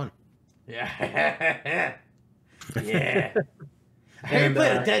with a swan. Yeah. Yeah. I heard he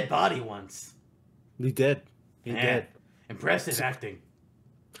played a dead body once. He did. He did. Impressive acting.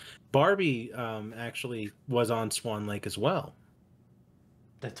 Barbie actually was on Swan Lake as well.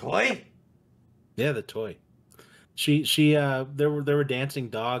 The toy? Yeah, the toy. There were dancing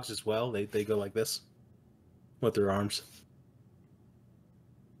dogs as well. They go like this with their arms.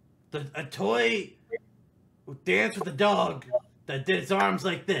 A toy danced with a dog that did its arms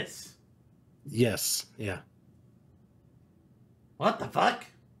like this. Yes. Yeah. What the fuck?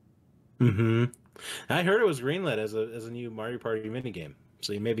 Mm-hmm. I heard it was greenlit as a new Mario Party minigame,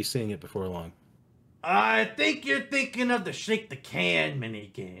 so you may be seeing it before long. I think you're thinking of the Shake the Can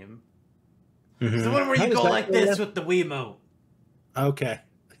minigame. Mm-hmm. It's the one where you go like this with the Wiimote. Okay.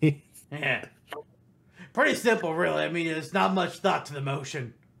 Yeah. Pretty simple, really. I mean, there's not much thought to the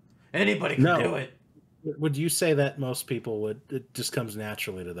motion. Anybody can do it. Would you say that most people it just comes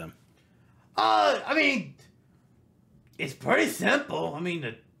naturally to them? I mean, it's pretty simple. I mean,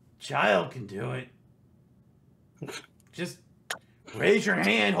 a child can do it. Just raise your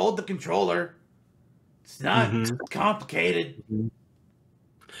hand, hold the controller. It's not complicated.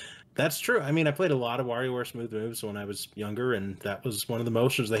 That's true. I mean, I played a lot of WarioWare Smooth Moves when I was younger, and that was one of the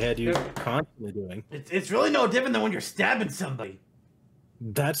motions they had you constantly doing. It's really no different than when you're stabbing somebody.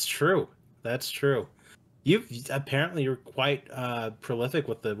 That's true. That's true. You're quite prolific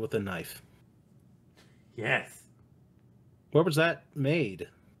with the knife. Yes. Where was that made?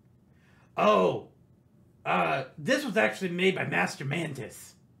 Oh, this was actually made by Master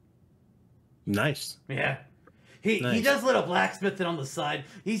Mantis. Nice. Yeah. He does a little blacksmithing on the side.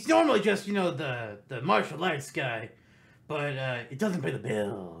 He's normally just, the martial arts guy, but it doesn't pay the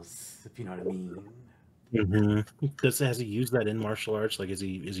bills, if you know what I mean. Mm-hmm. Has he used that in martial arts? Like, is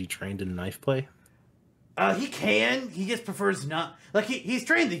he trained in knife play? He can. He just prefers not. Like, he's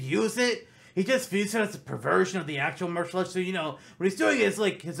trained to use it. He just views it as a perversion of the actual martial arts. So, what he's doing is,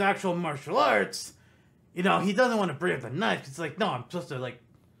 like, his actual martial arts, he doesn't want to bring up the knife. It's like, no, I'm supposed to, like,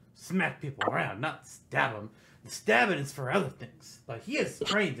 smack people around, not stab them. The stabbing is for other things. But he is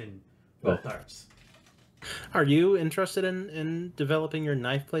trained in both arts. Are you interested in developing your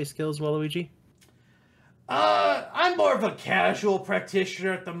knife play skills, Waluigi? I'm more of a casual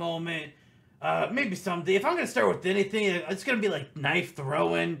practitioner at the moment. Maybe someday. If I'm going to start with anything, it's going to be like knife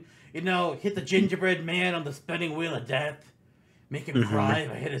throwing. Hit the gingerbread man on the spinning wheel of death. Make him cry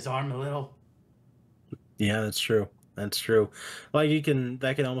if I hit his arm a little. Yeah, that's true. That's true. Like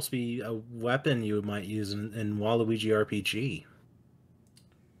that can almost be a weapon you might use in Waluigi RPG.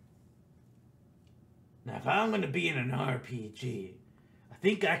 Now, if I'm going to be in an RPG, I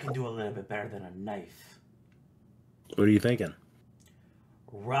think I can do a little bit better than a knife. What are you thinking?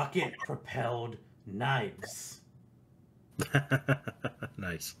 Rocket-propelled knives.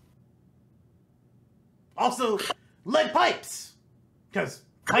 Nice. Also, lead pipes. Because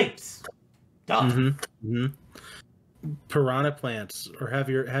pipes. Duh. Piranha plants, or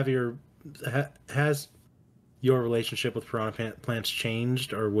has your relationship with piranha plants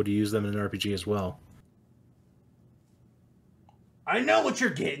changed, or would you use them in an RPG as well? I know what you're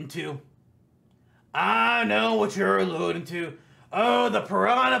getting to. I know what you're alluding to. Oh, the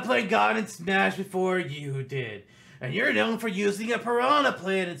piranha plant got in Smash before you did. And you're known for using a piranha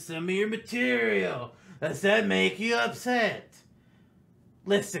plant in some of your material. Does that make you upset?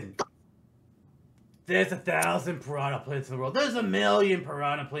 Listen. There's 1,000 piranha plants in the world. There's 1,000,000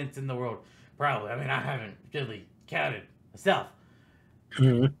 piranha plants in the world. Probably. I mean, I haven't really counted myself.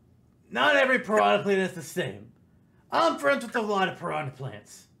 Not every piranha plant is the same. I'm friends with a lot of piranha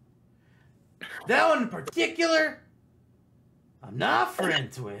plants. That one in particular, I'm not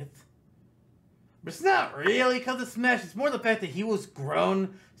friends with. But it's not really because of Smash. It's more the fact that he was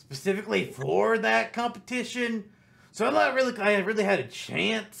grown specifically for that competition. So I really had a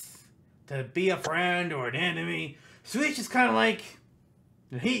chance to be a friend or an enemy. So he's just kind of like,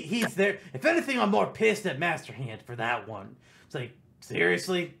 he's there. If anything, I'm more pissed at Master Hand for that one. It's like,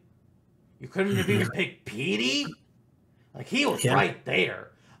 seriously? You couldn't have even picked Petey? Like, he was right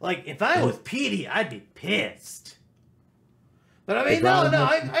there. Like, if I was Petey, I'd be pissed. But I They mean, brought no, him no,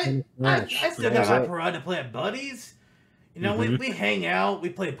 up I, in the I, match. I still That got was my it. piranha plant buddies. You know, Mhm. we hang out, we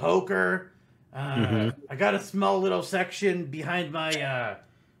play poker. Mhm. I got a small little section behind my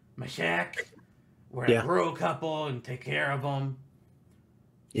my shack where I Yeah. grow a couple and take care of them.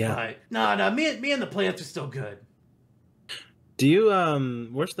 Yeah. But no, me and the plants are still good. Do you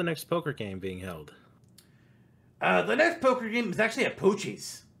where's the next poker game being held? The next poker game is actually at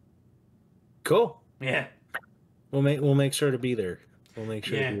Poochie's. Cool. Yeah, We'll make sure to be there. We'll make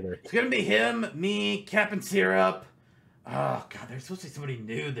sure to yeah. be there. It's gonna be him, me, Cap and Syrup. Oh god, there's supposed to be somebody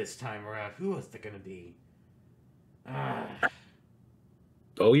new this time around. Who was it gonna be? Uh,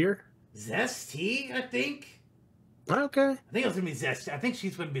 Bowyer? Zesty, I think. Okay. I think it was gonna be Zesty. I think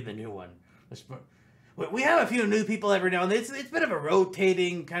she's gonna be the new one. We have a few new people every now and then. It's a bit of a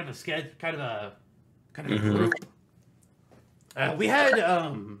rotating kind of a sketch, kind of a group. We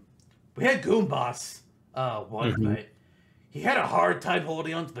had Goon Boss once, but he had a hard time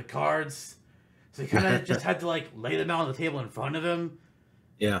holding onto the cards, so he kind of just had to like lay them out on the table in front of him.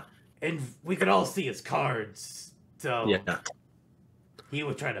 Yeah. And we could all see his cards, so Yeah. he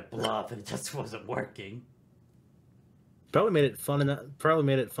would try to bluff, and it just wasn't working. Probably made it fun enough. Probably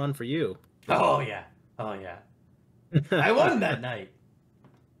made it fun for you. Oh yeah, oh yeah. I won that night.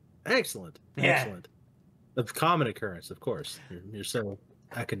 Excellent. Yeah. Excellent. A common occurrence, of course. You're so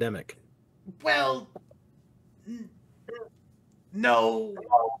academic. Well, no,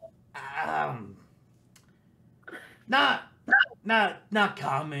 not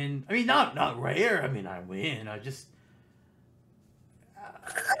common. I mean, not rare. I mean, I win. I just,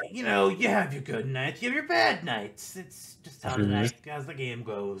 you know, you have your good nights, you have your bad nights. It's just how as the game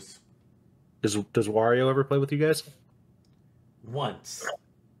goes. Does Wario ever play with you guys? Once,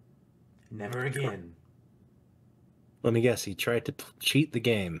 never again. Let me guess. He tried to cheat the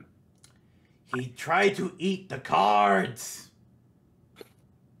game. He tried to eat the cards.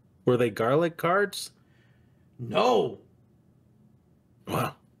 Were they garlic cards? No.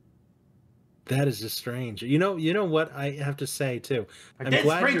 Wow. That is just strange. You know what I have to say too. I did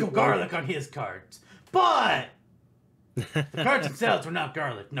sprinkle garlic on his cards, but the cards themselves were not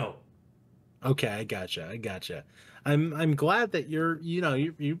garlic. No. Okay, I gotcha. I'm glad that your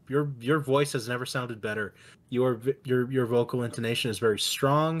voice has never sounded better. Your vocal intonation is very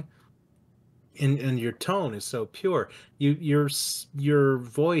strong, and your tone is so pure. Your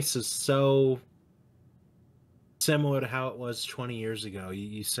voice is so similar to how it was 20 years ago.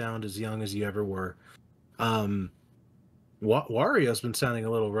 You sound as young as you ever were. Wario's been sounding a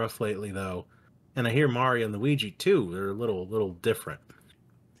little rough lately though, and I hear Mario and Luigi too. They're a little different.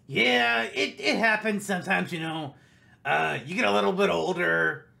 Yeah, it happens sometimes, you know. You get a little bit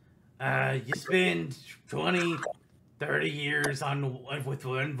older. You spend 20, 30 years with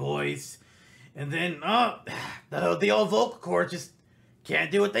one voice. And then, the old vocal cords just can't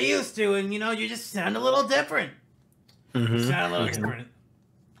do what they used to. And, you know, you just sound a little different. Mm-hmm. You sound a little different.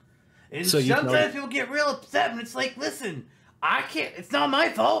 And so sometimes people get real upset. And it's like, listen, I can't. It's not my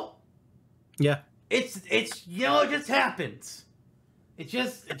fault. Yeah. It's you know, it just happens. It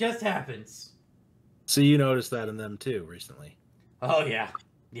just happens. So you noticed that in them too recently. Oh yeah.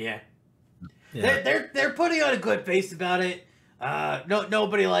 They're putting on a good face about it.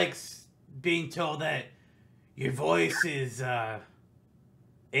 Nobody likes being told that your voice is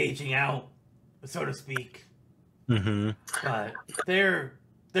aging out, so to speak. Mm-hmm. But they're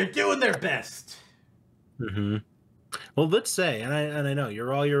doing their best. Mm-hmm. Well, let's say, and I know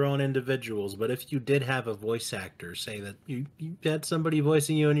you're all your own individuals, but if you did have a voice actor, say that you had somebody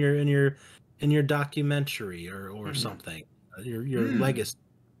voicing you in your documentary or something, your legacy.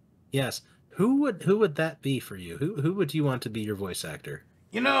 Yes, who would that be for you? Who would you want to be your voice actor?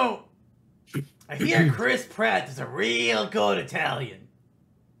 You know, I hear Chris Pratt is a real good Italian.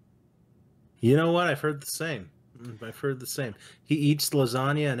 You know what? I've heard the same. He eats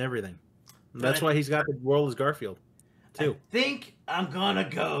lasagna and everything. That's why he's got the role as Garfield, too. I think I'm gonna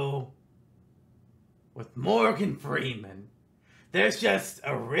go with Morgan Freeman. There's just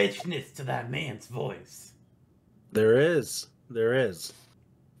a richness to that man's voice. There is.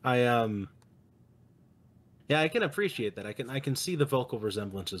 I can appreciate that. I can see the vocal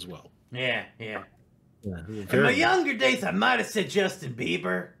resemblance as well. Yeah. Yeah, In my younger days, I might have said Justin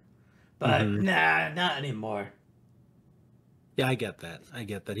Bieber, but nah, not anymore. Yeah, I get that.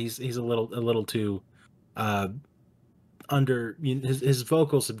 He's a little too his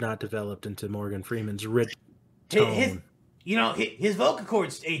vocals have not developed into Morgan Freeman's rich tone. His vocal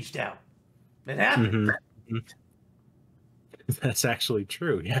cords aged out. It happened. Mm-hmm. That's actually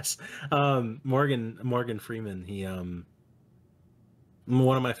true. Yes. Morgan Freeman. He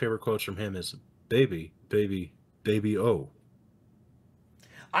One of my favorite quotes from him is "Baby, baby, baby, oh."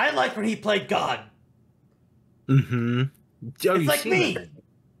 I like when he played God. Mm-hmm. Oh, It's like me.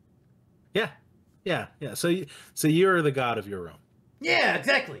 Yeah, yeah, yeah. So you're the god of your own. Yeah,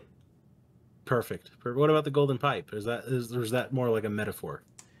 exactly. Perfect. What about the golden pipe? Is that more like a metaphor?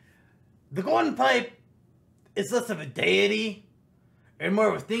 The golden pipe is less of a deity and more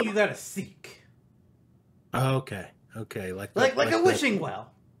of a thing you gotta seek. Oh, okay. Okay. Like a wishing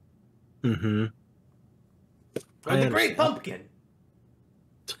well. Mm-hmm. Or the Great Pumpkin.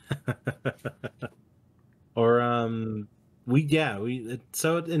 Or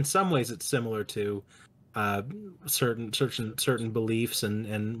so in some ways it's similar to certain beliefs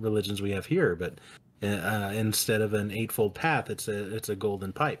and religions we have here, but instead of an eightfold path, it's a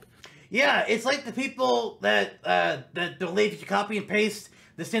golden pipe. Yeah, it's like the people that believe if you copy and paste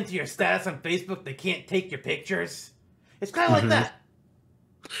this into your status on Facebook, they can't take your pictures. It's kind of like that.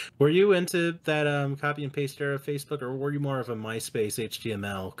 Were you into that copy and paste era of Facebook, or were you more of a MySpace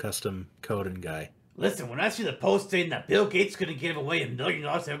HTML custom coding guy? Listen, when I see the post saying that Bill Gates is going to give away $1 million to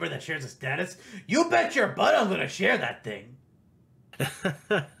everybody that shares a status, you bet your butt I'm going to share that thing.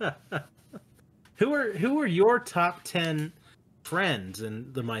 Who are your top 10 friends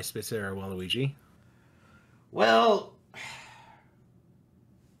in the MySpace era, Waluigi? Well,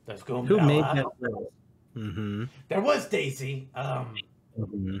 there's going Who made that list? Mm-hmm. There was Daisy,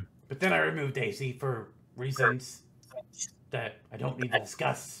 but then I removed Daisy for reasons that I don't need to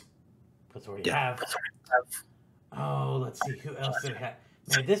discuss. Because we already have. Oh, let's see. Who else did I have?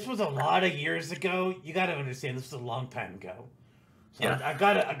 Man, this was a lot of years ago. You got to understand, this was a long time ago. So yeah. I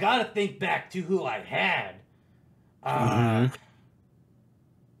gotta think back to who I had.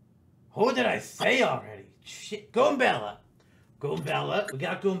 Who did I say already? Shit. Goombella. We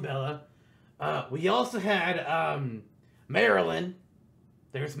got Goombella. We also had Marilyn.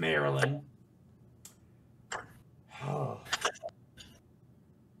 There's Marilyn. Oh.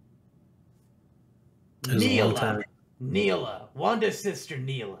 Neela, Wanda's sister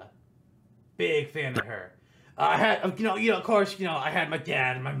Neela, big fan of her. I had, of course, I had my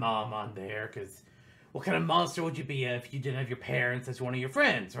dad and my mom on there because what kind of monster would you be if you didn't have your parents as one of your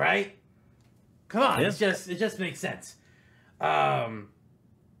friends, right? Come on, yeah. It just makes sense. There's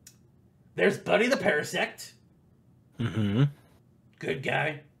Buddy the Parasect. Mm-hmm. Good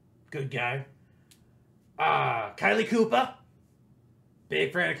guy. Kylie Koopa,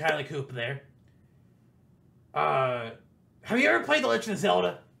 big fan of Kylie Koopa there. Have you ever played The Legend of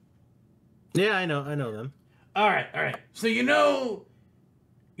Zelda? Yeah, I know them. All right. So you know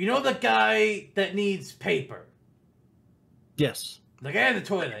the guy that needs paper? Yes. The guy in the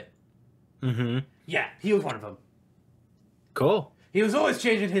toilet. Mm-hmm. Yeah, he was one of them. Cool. He was always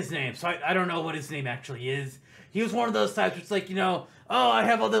changing his name, so I don't know what his name actually is. He was one of those types where it's like, oh, I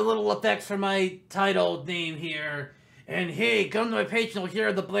have all the little effects for my title name here, and hey, come to my page and you'll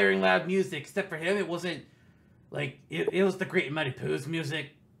hear the blaring loud music. Except for him, it wasn't. Like, it was the Great and Mighty Pooh's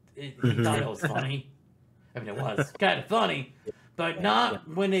music. He thought it was funny. I mean, it was kind of funny, but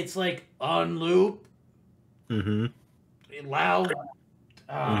not when it's, like, on loop. Mm-hmm. Loud.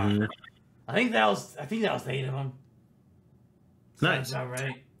 I think that was 8 of them. Nice. Sounds about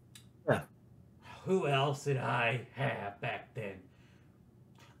right. Yeah. Who else did I have back then?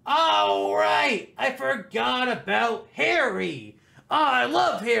 Oh, right! I forgot about Harry! Oh, I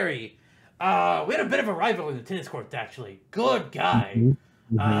love Harry! We had a bit of a rival in the tennis courts, actually. Good guy.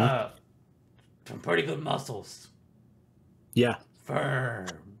 Mm-hmm. Some pretty good muscles. Yeah. Firm.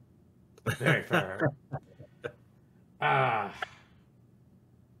 Very firm.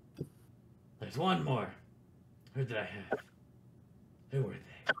 There's one more. Who did I have? Who were they?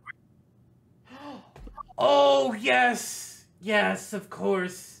 Oh, yes! Yes, of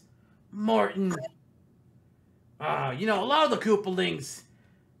course. Morton. A lot of the Koopalings,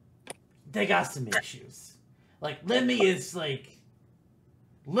 they got some issues. Like, Lemmy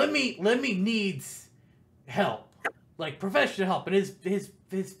needs help. Like, professional help. And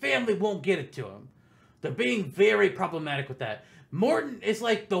his family won't get it to him. They're being very problematic with that. Morton is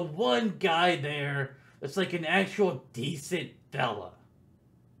like the one guy there that's like an actual decent fella.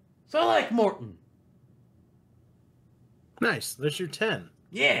 So I like Morton. Nice. There's your 10.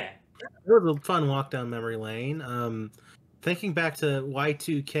 Yeah. It was a fun walk down memory lane. Thinking back to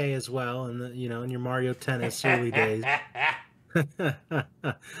Y2K as well, and in your Mario Tennis early days. Remember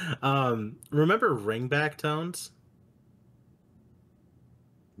ringback tones?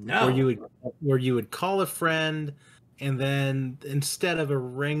 No. Where you would call a friend, and then instead of a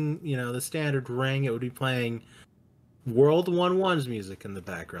ring, the standard ring, it would be playing World 1-1's music in the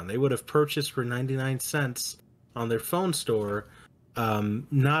background. They would have purchased for 99 cents on their phone store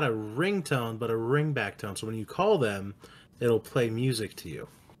not a ringtone, but a ringback tone. So when you call them, it'll play music to you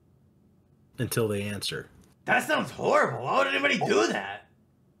until they answer. That sounds horrible. Why would anybody do that?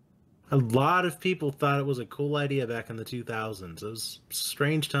 A lot of people thought it was a cool idea back in the 2000s. It was a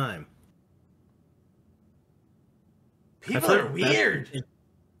strange time. People are weird.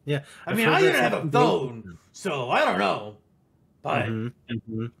 Yeah. I mean, I didn't have a phone, so I don't know. But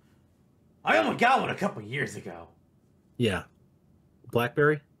I almost got one a couple years ago. Yeah.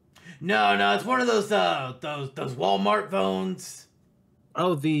 BlackBerry? No, it's one of those Walmart phones.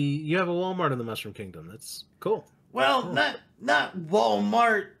 Oh, you have a Walmart in the Mushroom Kingdom. That's cool. Well, not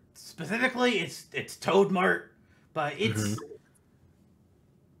Walmart specifically. It's Toad Mart, but it's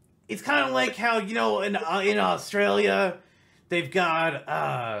kind of like how, you know, in Australia they've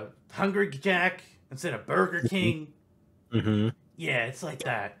got Hungry Jack instead of Burger King. Yeah, it's like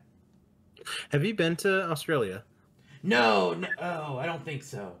that. Have you been to Australia? No, I don't think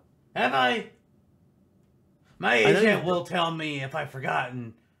so. Have I? My agent will tell me if I've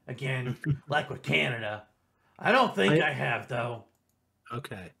forgotten again, like with Canada. I don't think I have, though.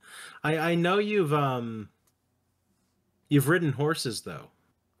 Okay. I know you've ridden horses, though,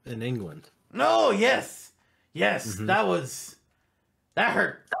 in England. No, yes. That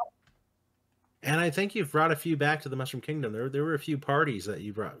hurt. And I think you've brought a few back to the Mushroom Kingdom. There were a few parties that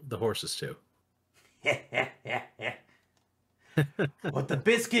you brought the horses to. What the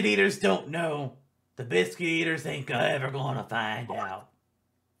biscuit eaters don't know, the biscuit eaters ain't ever gonna find out.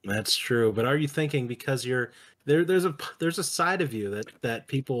 That's true. But are you thinking, because there's a side of you that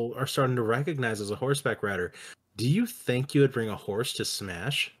people are starting to recognize as a horseback rider? Do you think you would bring a horse to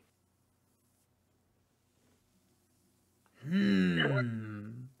Smash? I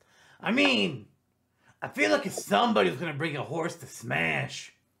mean, I feel like if somebody's gonna bring a horse to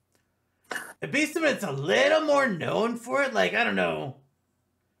Smash, it'd be someone that's a little more known for it. Like, I don't know,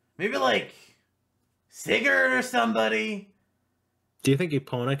 maybe like Sigurd or somebody. Do you think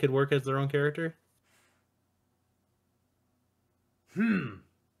Epona could work as their own character? You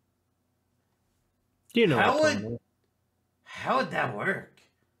know, how would that work?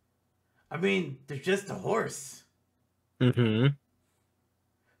 I mean, they're just a horse.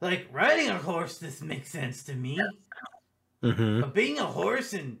 Like, riding a horse, this makes sense to me. But being a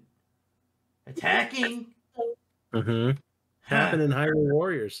horse and attacking, happen in Hyrule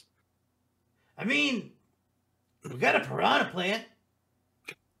Warriors. I mean, we got a piranha plant.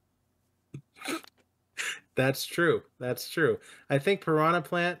 That's true. I think Piranha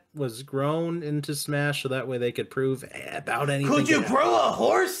Plant was grown into Smash so that way they could prove about anything. Could you grow a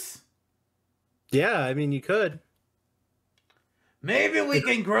horse? Yeah, I mean, you could. Maybe we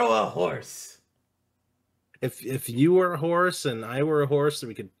can grow a horse. If you were a horse and I were a horse,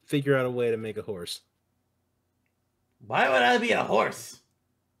 we could figure out a way to make a horse. Why would I be a horse?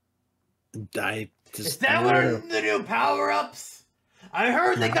 Is that one of the new power-ups? I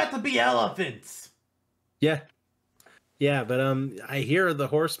heard they got to be elephants. Yeah, but I hear the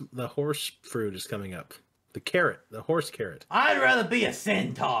horse fruit is coming up. The horse carrot. I'd rather be a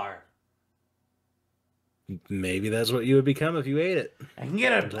centaur. Maybe that's what you would become if you ate it. I can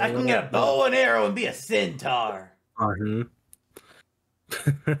get a bow and arrow and be a centaur. You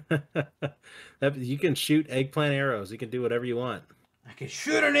can shoot eggplant arrows. You can do whatever you want. I can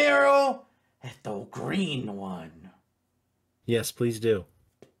shoot an arrow at the green one. Yes, please do.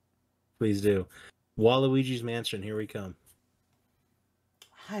 Please do. Waluigi's Mansion, here we come.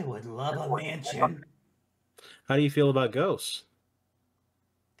 I would love a mansion. How do you feel about ghosts?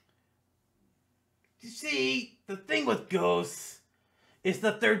 You see, the thing with ghosts is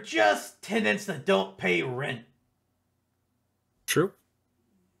that they're just tenants that don't pay rent. True.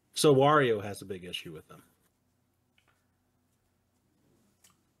 So Wario has a big issue with them.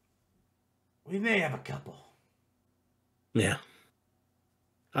 We may have a couple. Yeah.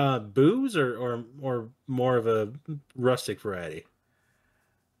 Boos or more of a rustic variety?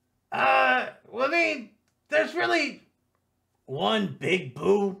 Well, I mean, there's really one big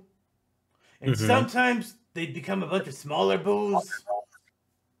boo. And sometimes they become a bunch of smaller boos.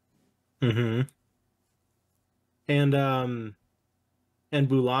 And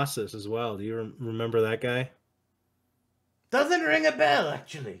Boolossus as well. Do you remember that guy? Doesn't ring a bell,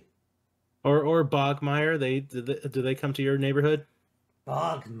 actually. Or Bogmire. Do they come to your neighborhood?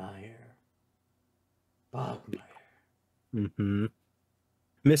 Bogmire.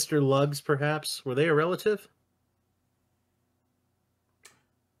 Mr. Lugs, perhaps? Were they a relative?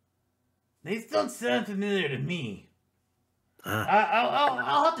 They don't sound familiar to me.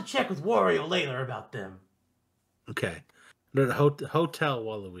 I'll have to check with Wario later about them. Okay. Hotel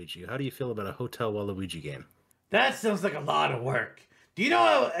Waluigi. How do you feel about a Hotel Waluigi game? That sounds like a lot of work. Do you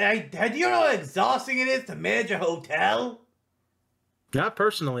know do you know how exhausting it is to manage a hotel? Not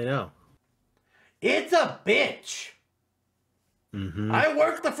personally, no. It's a bitch. Mm-hmm. I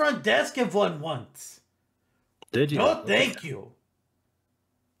worked the front desk of one once. Did you? No, thank you.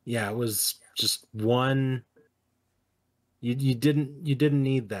 Yeah, it was just one. You didn't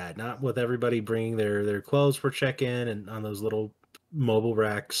need that. Not with everybody bringing their clothes for check-in and on those little mobile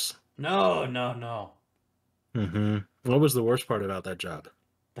racks. No, no, no. Mm-hmm. What was the worst part about that job?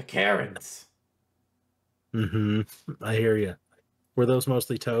 The Karens. Mm-hmm. I hear you. Were those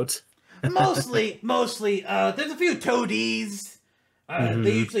mostly toads? Mostly. There's a few toadies. They Mm-hmm.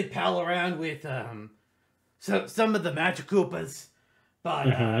 usually pal around with some of the Magic Koopas, but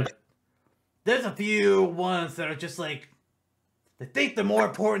Mm-hmm. there's a few ones that are just like they think they're more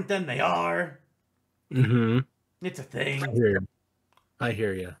important than they are. Mm-hmm. It's a thing. I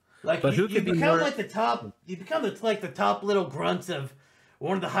hear you. Like But who you could be become more? like the top. You become like the top little grunts of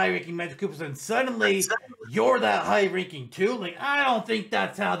one of the high-ranking Magic Koopas, and suddenly you're that high-ranking too. Like I don't think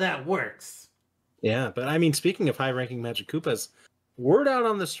that's how that works. Yeah, but I mean, speaking of high-ranking Magic Koopas, word out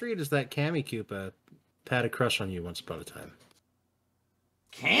on the street is that Cammy Koopa had a crush on you once upon a time.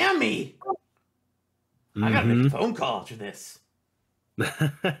 Cammy, I gotta make a phone call after this.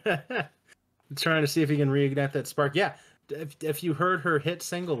 Trying to see if he can reignite that spark. Yeah, if you heard her hit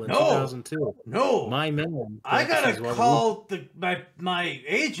single in 2002, No, My Man. I gotta parentheses, call my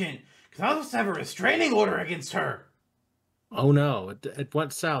agent because I'm supposed to have a restraining order against her. Oh no, it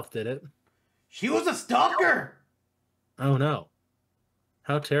went south, did it? She was a stalker. Oh no,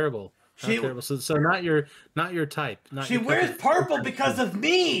 how terrible! How She terrible. So not your type. Not she your cup wears of- purple because of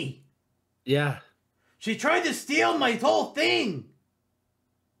me. Yeah. She tried to steal my whole thing.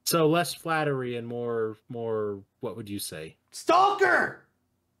 So less flattery and more. What would you say? Stalker.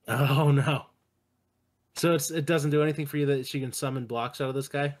 Oh no. So it doesn't do anything for you that she can summon blocks out of this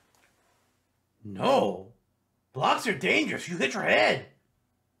guy? No, blocks are dangerous. You hit your head.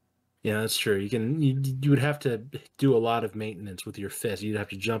 Yeah, that's true. You would have to do a lot of maintenance with your fist. You'd have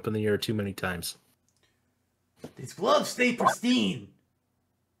to jump in the air too many times. These gloves stay pristine.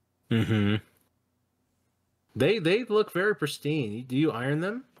 Mm-hmm. They look very pristine. Do you iron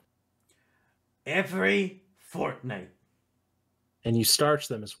them? Every fortnight. And you starch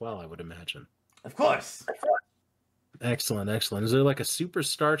them as well, I would imagine. Of course. Excellent, excellent. Is there like a super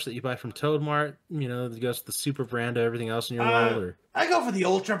starch that you buy from Toad Mart? You know, that goes with the super brand of everything else in your world? Or I go for the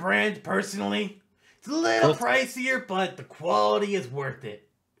Ultra brand, personally. It's a little pricier, but the quality is worth it.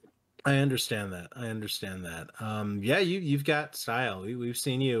 I understand that. Yeah, you've got style. We've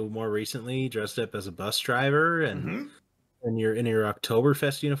seen you more recently dressed up as a bus driver and in your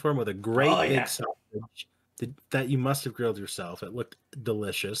Oktoberfest uniform with a great big sausage that you must have grilled yourself. It looked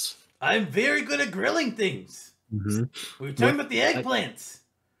delicious. I'm very good at grilling things. Mm-hmm. We were talking about the eggplants.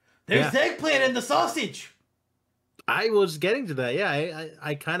 There's eggplant in the sausage. I was getting to that. Yeah,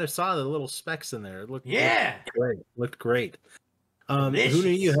 I kind of saw the little specks in there. It looked Looked great. Who knew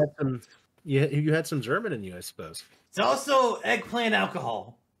you had some? You had some German in you, I suppose. It's also eggplant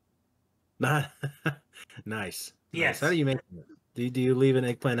alcohol. Not nice. Yes. How do you make it? Do you leave an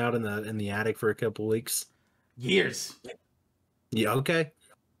eggplant out in the attic for a couple weeks? Years. Yeah. Okay.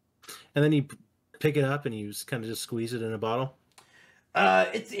 And then you pick it up and you kind of just squeeze it in a bottle.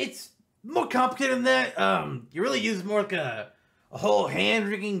 It's more complicated than that. You really use more like a whole hand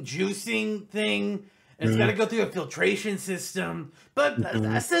rigging juicing thing. And it's got to go through a filtration system, but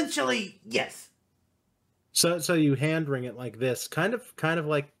essentially, yes. So you hand wring it like this, kind of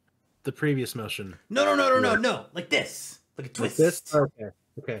like the previous motion. No, like this, like a twist. Like this?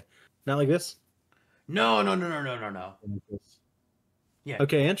 Okay, not like this. No. Like this. Yeah.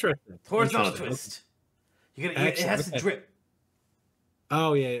 Okay, interesting. Horizontal twist. You gotta. It has to drip.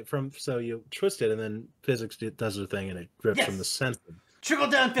 Oh yeah, so you twist it and then physics does their thing and it drips from the center. Trickle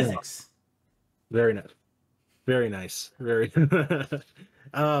down physics. Very nice. Very nice. Very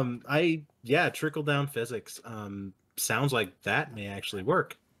trickle down physics. Sounds like that may actually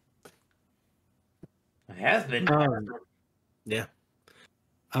work. It has been. Yeah.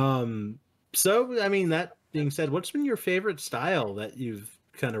 So I mean, that being said, what's been your favorite style that you've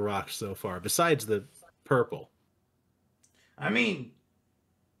kind of rocked so far, besides the purple? I mean,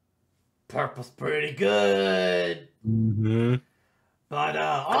 purple's pretty good. Mm-hmm. But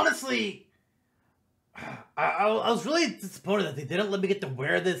honestly, I was really disappointed that they didn't let me get to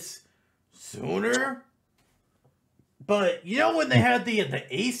wear this sooner. But you know when they had the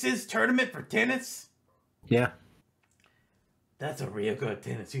Aces tournament for tennis? Yeah. That's a real good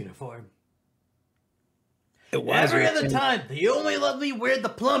tennis uniform. It was Every other time, they only let me wear the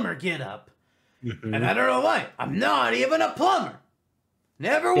plumber get up. Mm-hmm. And I don't know why. I'm not even a plumber.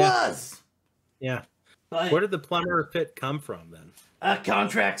 Never was. Yeah. But Where did the plumber fit come from then?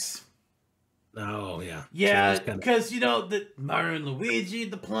 contracts. Oh, yeah. Yeah, So because, you know, the Mario and Luigi,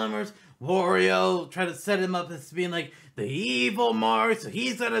 the plumbers, Wario, try to set him up as being like the evil Mario, so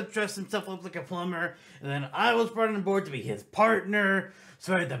he's gonna dress himself up like a plumber. And then I was brought on board to be his partner,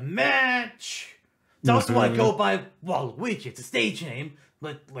 so I had to match. It's also why I go by Waluigi. It's a stage name,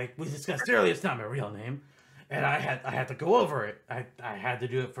 but like we discussed earlier, it's not my real name. And I had to go over it. I had to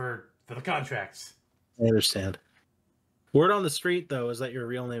do it for the contracts. I understand. Word on the street, though, is that your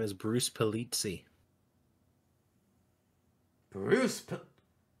real name is Bruce Polizzi.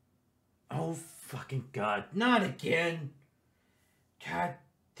 Oh, fucking God. Not again. God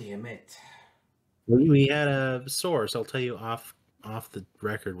damn it. We had a source, I'll tell you off the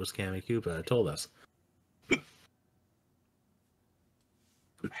record, was Cammy Koopa told us.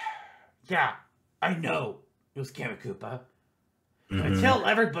 Yeah, I know. It was Kamakupa. But tell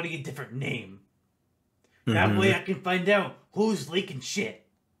everybody a different name. That way I can find out who's leaking shit.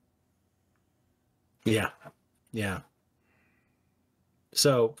 Yeah. Yeah.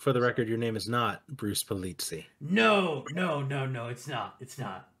 So, for the record, your name is not Bruce Polizzi. No, it's not. It's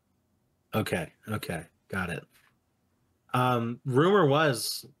not. Okay. Got it. Rumor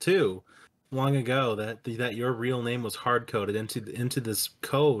was, too, long ago that your real name was hard-coded into this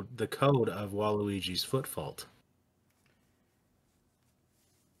code, the code of Waluigi's foot fault.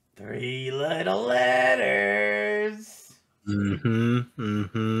 3 little letters.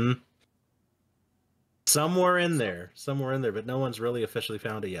 Somewhere in there, but no one's really officially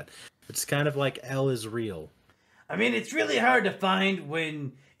found it yet. It's kind of like L is real. I mean, it's really hard to find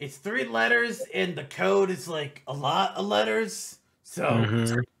when it's 3 letters and the code is like a lot of letters. So,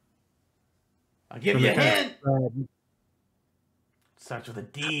 I'll give you a hint. Starts with a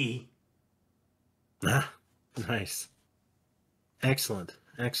D. Ah, nice. Excellent.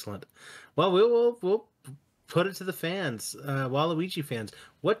 Well, we'll put it to the fans, Waluigi fans.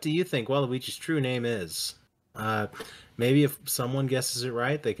 What do you think Waluigi's true name is? Maybe if someone guesses it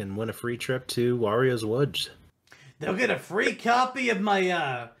right, they can win a free trip to Wario's Woods. They'll get a free copy of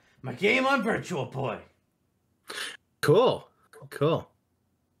my my game on Virtual Boy. Cool.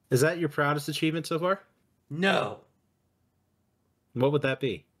 Is that your proudest achievement so far? No. What would that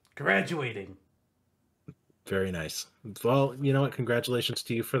be? Graduating. Very nice. Well, you know what? Congratulations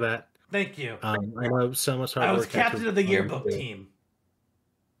to you for that. Thank you. I know so much hard work. I was captain of the yearbook team.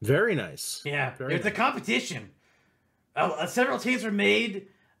 Very nice. Yeah, Very it's a competition. Several teams were made,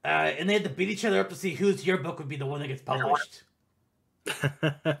 and they had to beat each other up to see whose yearbook would be the one that gets published.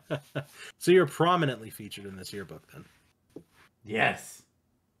 So you're prominently featured in this yearbook, then? Yes.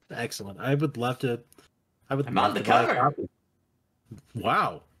 Excellent. I would love to. I'm on the cover.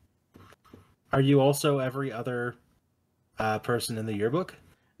 Wow. Are you also every other person in the yearbook?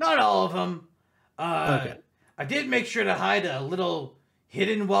 Not all of them. Okay. I did make sure to hide a little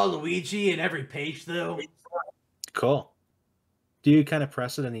hidden Waluigi in every page, though. Cool. Do you kind of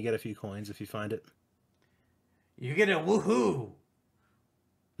press it and you get a few coins if you find it? You get a woohoo.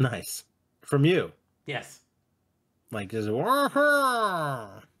 Nice. From you? Yes. Like, there's a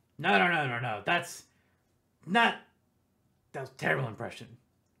woohoo. No. That's not... That was a terrible impression.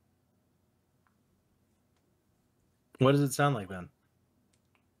 What does it sound like then?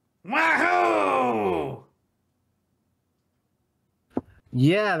 Wahoo!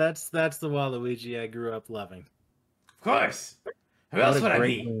 Yeah, that's the Waluigi I grew up loving. Of course. Who else would I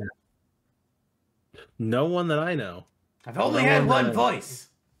be? Man. No one that I know. I've only had one voice.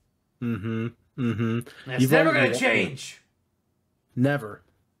 It's never going to change. Never.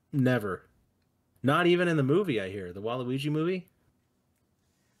 Not even in the movie, I hear. The Waluigi movie?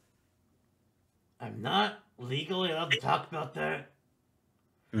 I'm not legally allowed to talk about that.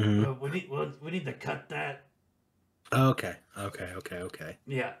 But we need to cut that. Okay.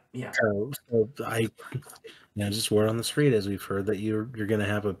 Yeah. So just word on the street, as we've heard that you're going to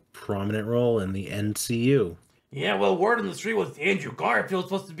have a prominent role in the NCU. Yeah, well, word on the street was Andrew Garfield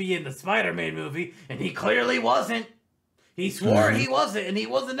supposed to be in the Spider-Man movie, and he clearly wasn't. He swore he wasn't, and he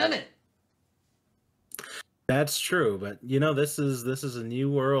wasn't in it. That's true, but this is a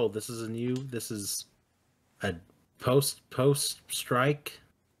new world. This is a post strike.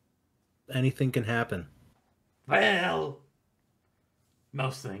 Anything can happen. Well,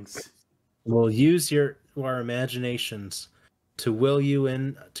 most things. We'll use our imaginations to will you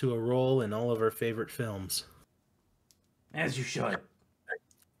into a role in all of our favorite films. As you should.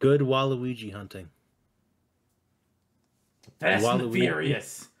 Good Waluigi hunting. Fast and the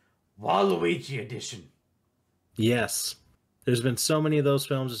Furious. Waluigi edition. Yes. There's been so many of those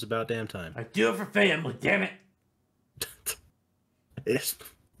films. It's about damn time. I do it for family, damn it.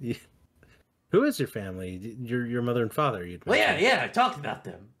 Who is your family? Your mother and father. Well, yeah, I talked about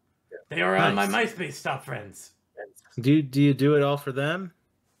them. They are on my MySpace top friends. Do you do it all for them?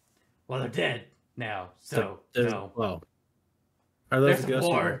 Well, they're dead now, so no. Well, are those There's the a ghosts?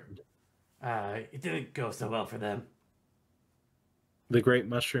 war. It didn't go so well for them. The Great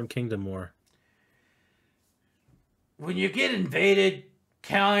Mushroom Kingdom War. When you get invaded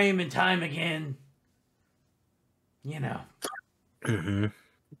time and time again, you know. Mm-hmm.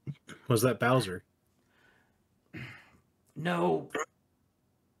 Was that Bowser? No.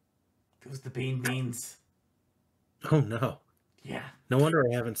 It was the beans. Oh no. Yeah. No wonder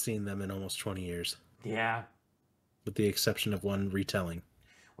I haven't seen them in almost 20 years. Yeah. With the exception of one retelling.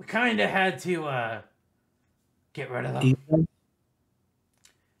 We kind of had to get rid of them. Ethan?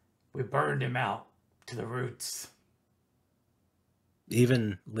 We burned him out to the roots.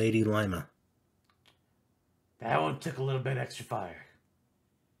 Even Lady Lima. That one took a little bit extra fire.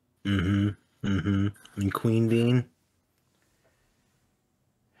 Mm-hmm. Mm-hmm. And Queen Bean?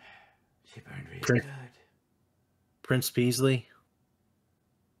 She burned really good. Prince Peasley?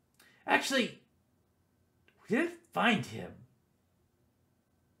 Actually, we didn't find him.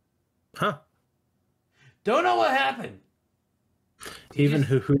 Huh. Don't know what happened. Even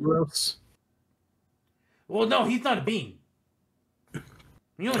Huhuros? Well, no, he's not a bean.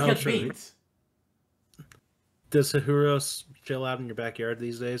 He only gets beans. Does Huhuros chill out in your backyard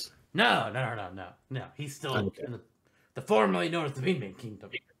these days? No. He's still in the formerly known as the Beanman Kingdom.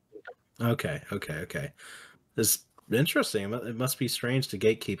 Okay. It's interesting. It must be strange to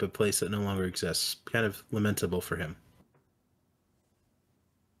gatekeep a place that no longer exists. Kind of lamentable for him.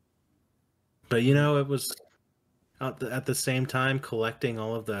 But you know, it was at the same time collecting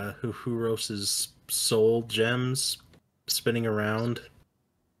all of the Huhuros's soul gems, spinning around.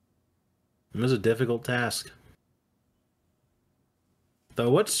 It was a difficult task. Though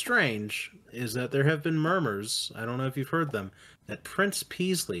what's strange is that there have been murmurs, I don't know if you've heard them, that Prince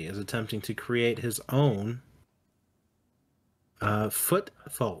Peasley is attempting to create his own foot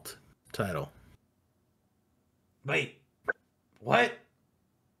fault title. Wait, what?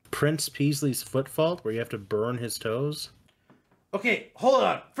 Prince Peasley's foot fault, where you have to burn his toes? Okay, hold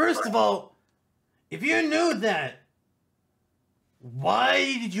on. First of all, if you knew that, why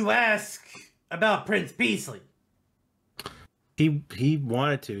did you ask about Prince Peasley? He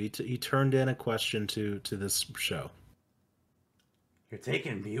wanted to. He turned in a question to this show. You're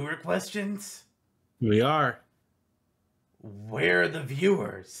taking viewer questions? We are. Where are the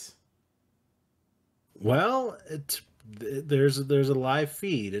viewers? Well, there's a live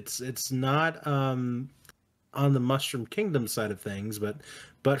feed. It's not on the Mushroom Kingdom side of things,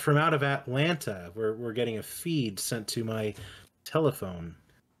 but from out of Atlanta, we're getting a feed sent to my telephone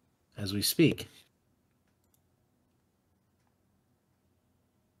as we speak.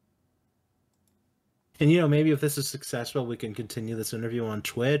 And you know, maybe if this is successful, we can continue this interview on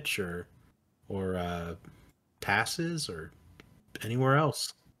Twitch or Passes or anywhere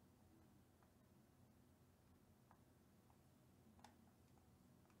else.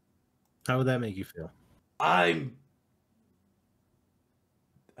 How would that make you feel? Okay.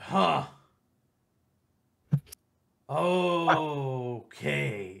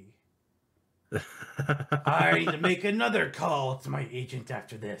 I need to make another call to my agent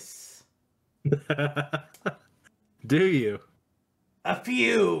after this. Do you? A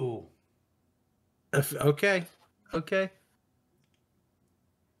few. Okay.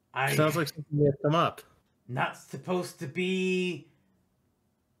 Sounds like something that come up. Not supposed to be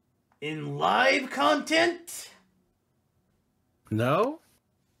in live content? No?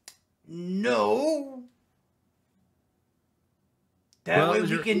 No. That way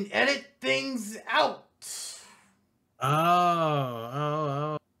we can edit things out.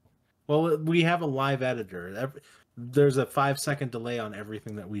 Oh. Well, we have a live editor. There's a 5-second delay on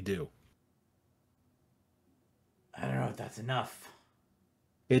everything that we do. I don't know if that's enough.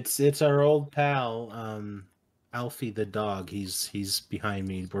 It's our old pal, Alfie the dog. He's behind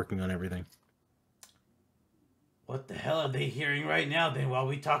me working on everything. What the hell are they hearing right now then while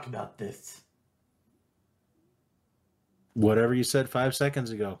we talk about this? Whatever you said 5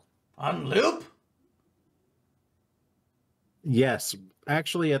 seconds ago. On loop? Yes.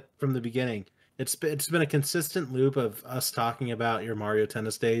 Actually, from the beginning. It's been a consistent loop of us talking about your Mario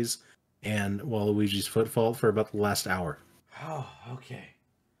Tennis days and Waluigi's foot fault for about the last hour. Oh, okay.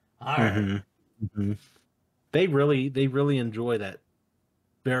 All right. Mm-hmm. They really enjoy that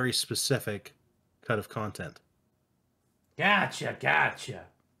very specific cut of content. Gotcha.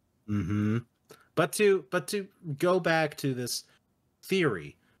 Mm-hmm. But to go back to this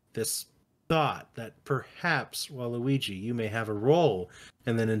theory, this thought that perhaps, Waluigi, you may have a role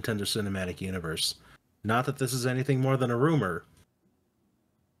in the Nintendo Cinematic Universe. Not that this is anything more than a rumor.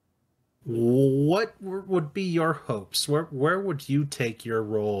 What would be your hopes? Where would you take your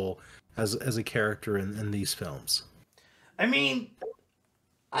role as a character in these films? I mean,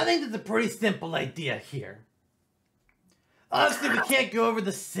 I think that's a pretty simple idea here. Obviously, we can't go over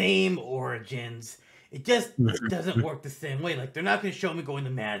the same origins. It just doesn't work the same way. Like, they're not going to show me going to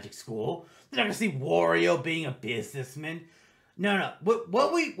magic school. They're not going to see Wario being a businessman. No.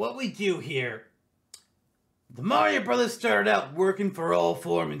 What we do here, the Mario Brothers started out working for Old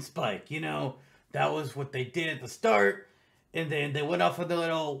Foreman Spike. You know, that was what they did at the start. And then they went off on their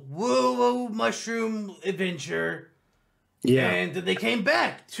little woo-woo mushroom adventure. Yeah. And then they came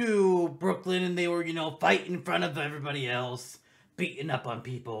back to Brooklyn and they were, you know, fighting in front of everybody else, beating up on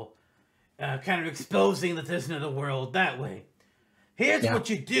people, kind of exposing the citizen of the world that way. Here's what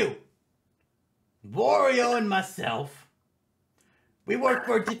you do. Wario and myself, we work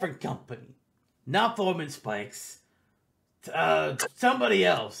for a different company. Not Foreman Spikes. Somebody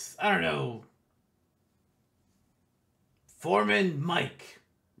else. I don't know. Foreman Mike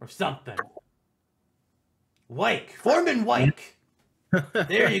or something. Wyke. Foreman Wyke.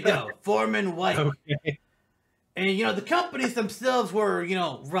 There you go. Foreman Wyke. Okay. And, you know, the companies themselves were, you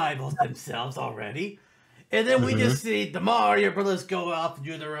know, rivals themselves already. And then we just see the Mario Brothers go off and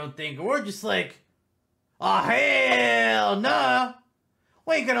do their own thing. And we're just like, oh, hell nah.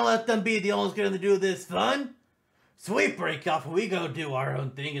 We ain't gonna let them be the only ones gonna do this fun. So we break off and we go do our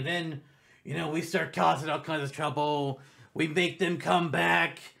own thing. And then, you know, we start causing all kinds of trouble. We make them come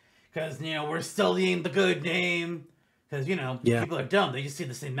back. Because, you know, we're sullying the good name. Because, you know, people are dumb. They just see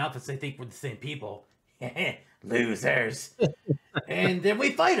the same outfits. They think we're the same people. Losers. And then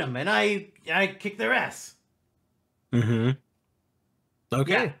we fight them. And I kick their ass. Okay.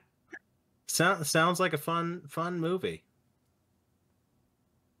 Yeah. Sounds like a fun movie.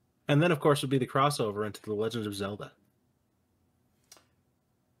 And then, of course, would be the crossover into The Legend of Zelda.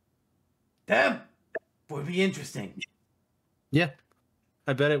 That would be interesting. Yeah.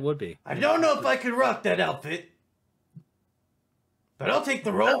 I bet it would be. I don't know if I could rock that outfit, but I'll take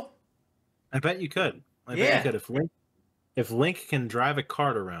the role. I bet you could. I bet you could. If Link can drive a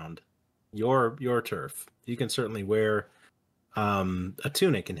cart around your turf, you can certainly wear a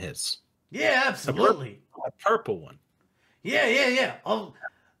tunic in his. Yeah, absolutely. A purple one. Yeah.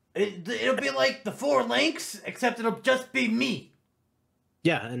 It'll be like the 4 Links, except it'll just be me.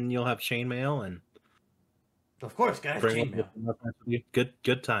 Yeah, and you'll have chainmail and. Of course, guys.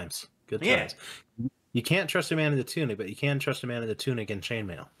 Good times. Good times. You can't trust a man in the tunic, but you can trust a man in the tunic and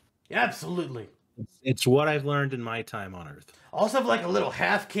chainmail. Absolutely. It's what I've learned in my time on Earth. Also have like a little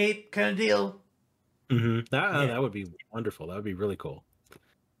half cape kind of deal. That would be wonderful. That would be really cool.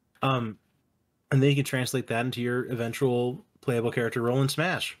 And then you can translate that into your eventual playable character role in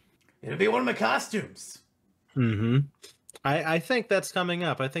Smash. It'll be one of my costumes. I think that's coming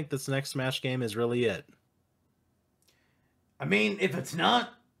up. I think this next Smash game is really it. I mean, if it's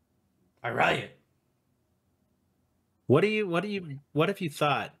not, I riot. What have you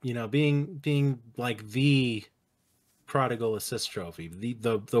thought, you know, being like the prodigal assist trophy,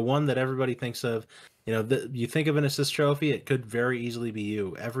 the one that everybody thinks of, you know, you think of an assist trophy, it could very easily be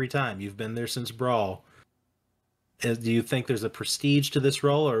you every time. You've been there since Brawl. Do you think there's a prestige to this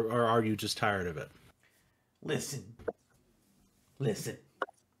role, or are you just tired of it? Listen. Here's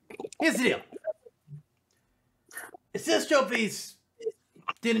the deal. Assist trophies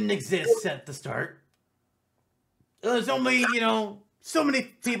didn't exist at the start. There's only, you know, so many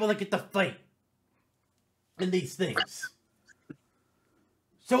people that get to fight in these things.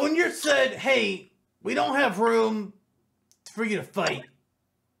 So when you're said, hey, we don't have room for you to fight,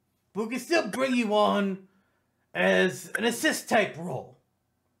 but we can still bring you on as an assist type role.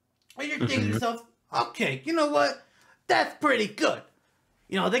 And you're thinking to yourself, okay, you know what? That's pretty good.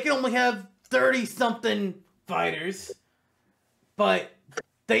 You know, they can only have 30-something fighters, but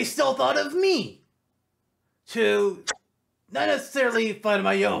they still thought of me to not necessarily fight on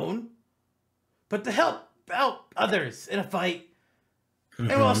my own, but to help out others in a fight. And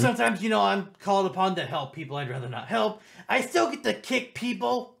while sometimes, you know, I'm called upon to help people I'd rather not help, I still get to kick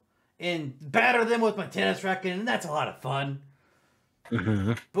people and batter them with my tennis racket, and that's a lot of fun.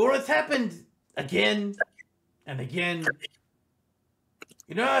 But when it's happened again and again,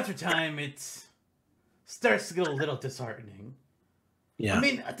 you know, after time, it's starts to get a little disheartening. Yeah. I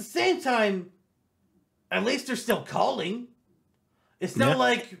mean, at the same time, at least they're still calling. It's not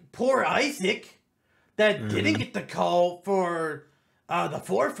like poor Isaac that didn't get the call for the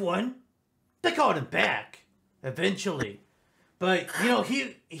 4th one. they called him back eventually. But, you know,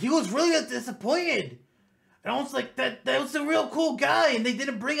 he was really disappointed. And I was like, that was a real cool guy, and they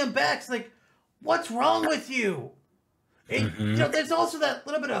didn't bring him back. It's like, what's wrong with you? And, you know, there's also that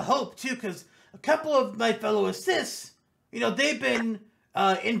little bit of hope, too, because a couple of my fellow assists, you know, they've been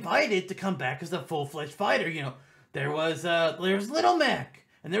invited to come back as a full-fledged fighter. You know, there was Little Mac,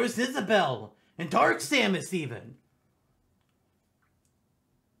 and there was Isabel, and Dark Samus even.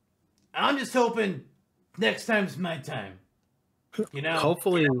 I'm just hoping next time's my time. You know?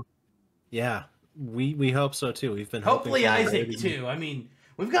 Hopefully, yeah. We hope so too. We've been hopefully Isaac too. I mean,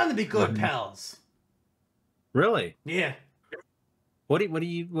 we've gotten to be good pals. Really? Yeah. What do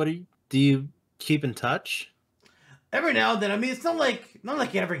you keep in touch? Every now and then. I mean, it's not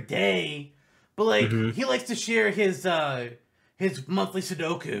like every day, but like he likes to share his monthly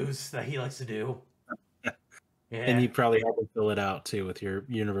Sudokus that he likes to do. Yeah. And you probably help him fill it out too with your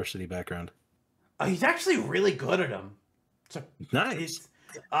university background. He's actually really good at them. So Nice.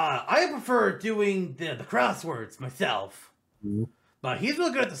 I prefer doing the crosswords myself, but he's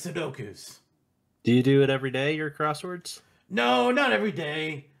really good at the Sudokus. Do you do it every day, your crosswords? No, not every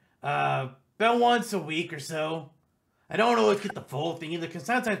day. About once a week or so. I don't always get the full thing either, because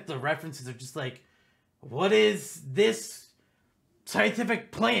sometimes the references are just like, what is this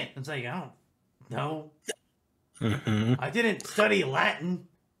scientific plant? It's like, I don't know. I didn't study Latin.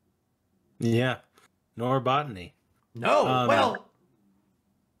 Yeah, nor botany. No, well...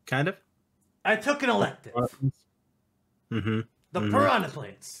 Kind of? I took an elective. The piranha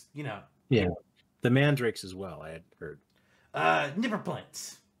plants, you know. Yeah. The mandrakes as well, I had heard. Nipper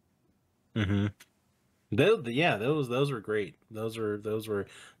plants. Those were great. Those were.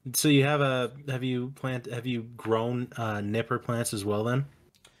 So you have you grown nipper plants as well then?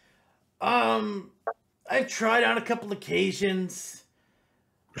 I've tried on a couple occasions,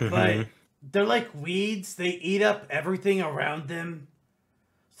 but they're like weeds. They eat up everything around them.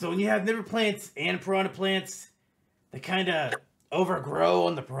 So when you have nipper plants and piranha plants, they kind of overgrow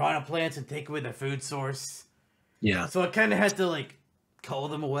on the piranha plants and take away the food source. Yeah. So I kind of had to like cull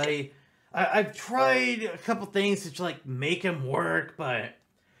them away. I've tried a couple things to like make them work, but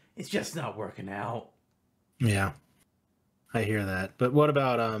it's just not working out. Yeah, I hear that. But what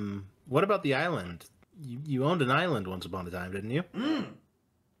about the island? You owned an island once upon a time, didn't you?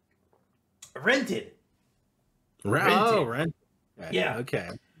 Rented. Rented. Yeah. Okay.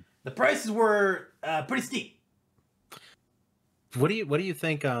 The prices were pretty steep. What do you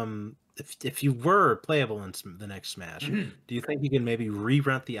think? If you were playable in the next Smash, do you think you can maybe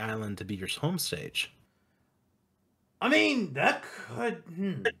re-rent the island to be your home stage? I mean, that could.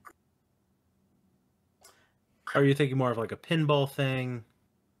 Are you thinking more of like a pinball thing?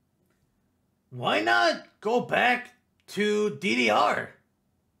 Why not go back to DDR?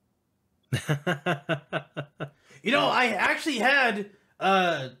 You know, I actually had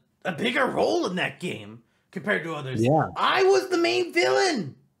a bigger role in that game compared to others. Yeah. I was the main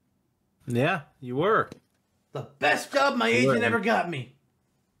villain. Yeah, you were. The best job my agent ever got me.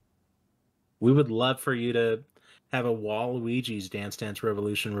 We would love for you to have a Waluigi's Dance Dance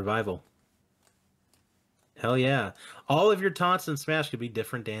Revolution revival. Hell yeah. All of your taunts in Smash could be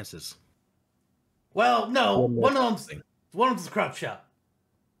different dances. Well, no. One of them's a crop shop.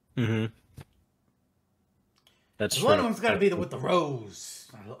 That's true. One of them's got to be with the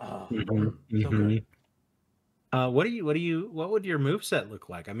rose. Oh, so good. What would your moveset look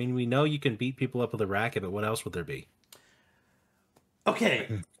like? I mean, we know you can beat people up with a racket, but what else would there be?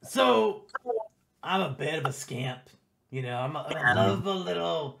 Okay, so I'm a bit of a scamp. You know, I love a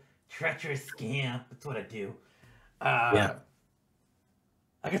little treacherous scamp. That's what I do. I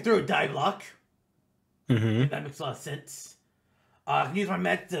can throw a die block. That makes a lot of sense. I can use my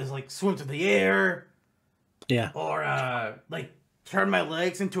mech to like swim through the air. Yeah. Or like turn my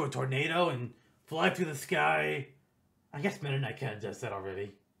legs into a tornado and fly through the sky. I guess Meta Knight kind of does that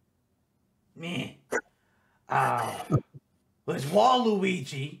already. Meh. There's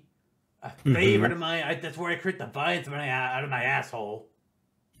Waluigi, a favorite of mine. That's where I create the vines out of my asshole.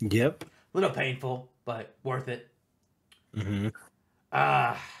 Yep. A little painful, but worth it.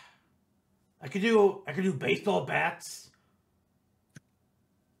 I could do baseball bats.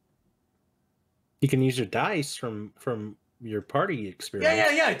 You can use your dice from your party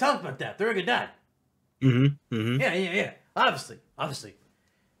experience. Yeah. I talked about that. They're a good die. Yeah. Obviously.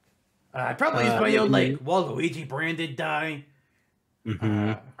 I probably use my own like Waluigi branded die.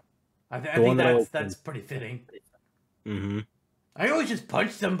 I think that's pretty fitting. I always just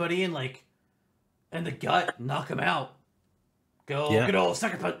punch somebody in the gut, knock them out. Good old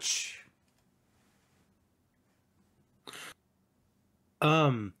sucker punch.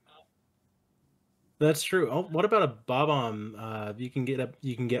 That's true. Oh, what about a bob-omb? You can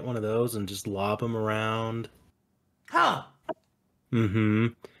get one of those and just lob them around. Huh. Mm-hmm.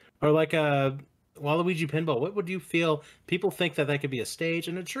 Or like a Waluigi pinball. What would you feel? People think that could be a stage,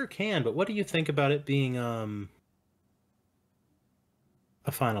 and it sure can. But what do you think about it being a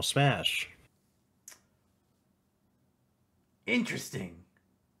final smash? Interesting.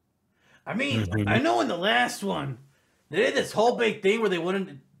 I mean, I Mm-hmm. know in the last one, they did this whole big thing where they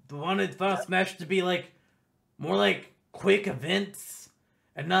wanted Final Smash to be like more like quick events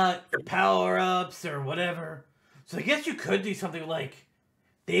and not power ups or whatever. So I guess you could do something like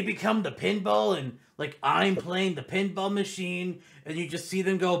they become the pinball and like I'm playing the pinball machine and you just see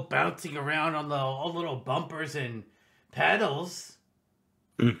them go bouncing around on the all little bumpers and pedals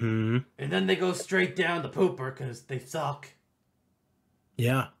Mm-hmm. and then they go straight down the pooper because they suck.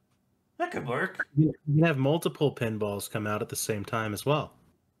 Yeah. That could work. You can have multiple pinballs come out at the same time as well.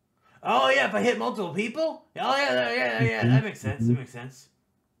 Oh yeah, if I hit multiple people. Oh yeah. Mhm. That makes sense. That Mhm. makes sense.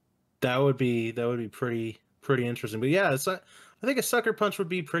 That would be pretty interesting. But yeah, I think a sucker punch would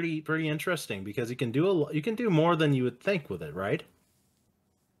be pretty interesting because you can do more than you would think with it, right?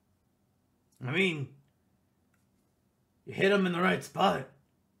 I mean, you hit them in the right spot.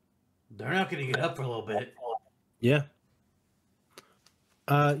 They're not going to get up for a little bit. Yeah.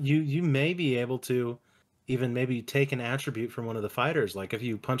 You may be able to even maybe take an attribute from one of the fighters. Like if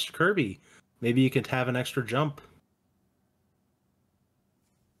you punched Kirby, maybe you could have an extra jump.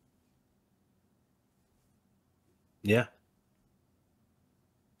 Yeah.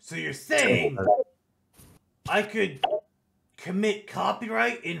 So you're saying I could commit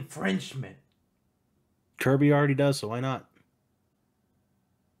copyright infringement? Kirby already does, so why not?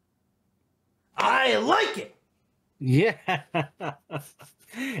 I like it. Yeah.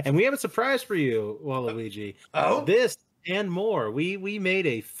 And we have a surprise for you, Waluigi. Oh? This and more. We made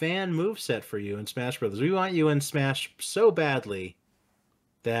a fan moveset for you in Smash Brothers. We want you in Smash so badly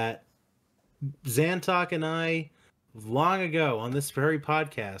that Zantok and I, long ago on this very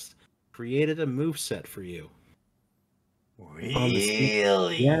podcast, created a moveset for you. On the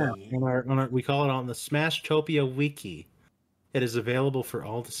Really? on our we call it on the Smashtopia Wiki. It is available for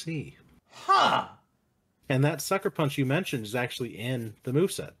all to see. Huh. And that sucker punch you mentioned is actually in the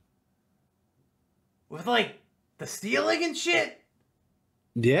moveset. With like the stealing and shit?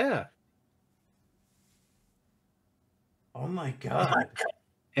 Yeah. Oh my god.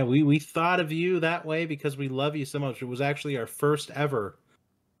 And we thought of you that way because we love you so much. It was actually our first ever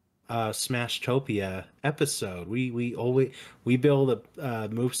Smashtopia episode. We build a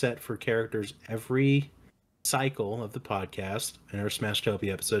moveset for characters every cycle of the podcast in our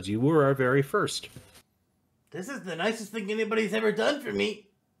Smashtopia episodes. You were our very first. This is the nicest thing anybody's ever done for me.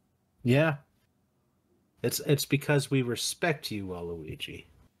 Yeah. It's because we respect you, Waluigi.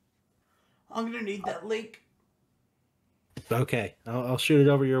 I'm gonna need that link. Okay, I'll shoot it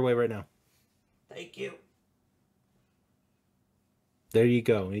over your way right now. Thank you. There you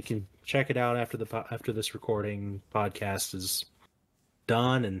go. You can check it out after after this recording podcast is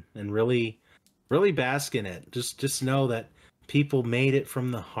done, and really bask in it. Just know that people made it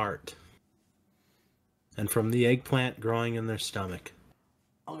from the heart and from the eggplant growing in their stomach.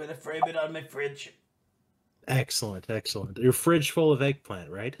 I'm gonna frame it on my fridge. Excellent. Your fridge full of eggplant,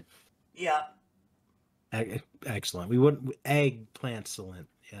 right? Yeah. Excellent. We wouldn't eggplant excellent.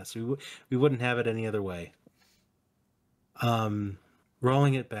 Yes, we wouldn't have it any other way.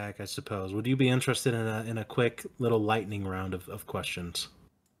 Rolling it back, I suppose. Would you be interested in a quick little lightning round of questions?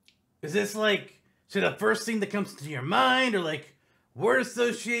 Is this like the first thing that comes to your mind, or like word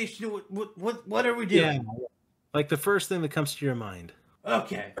association? What are we doing? Yeah, like the first thing that comes to your mind.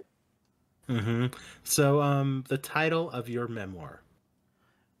 Okay. Mm-hmm. So, the title of your memoir.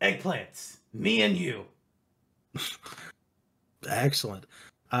 Eggplants. Me and you. Excellent.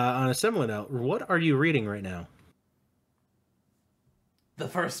 On a similar note, what are you reading right now? The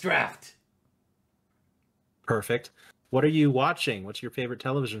first draft. Perfect. What are you watching? What's your favorite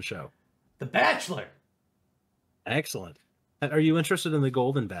television show? The Bachelor. Excellent. Are you interested in the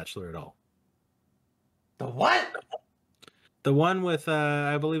Golden Bachelor at all? The what? The one with,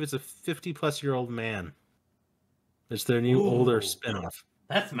 I believe it's a 50-plus-year-old man. It's their new older spinoff.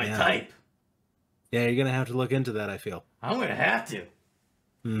 That's my type. Yeah, you're gonna have to look into that, I feel. I'm gonna have to.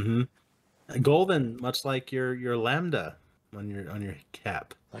 Mm-hmm. Golden, much like your lambda on your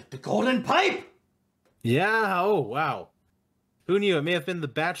cap. Like the golden pipe. Yeah. Oh, wow. Who knew? It may have been the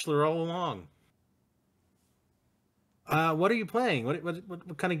Bachelor all along. What are you playing?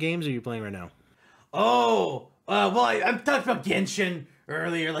 What kind of games are you playing right now? Oh, well, I talked about Genshin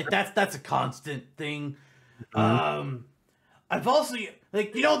earlier. Like that's a constant thing. Mm-hmm. I've also,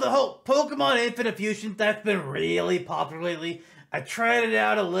 like, you know, the whole Pokemon Infinite Fusion, that's been really popular lately. I tried it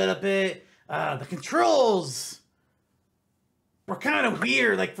out a little bit. The controls were kind of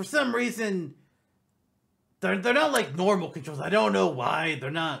weird. Like, for some reason, they're not like normal controls. I don't know why.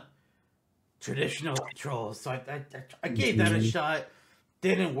 They're not traditional controls. So I gave that a shot.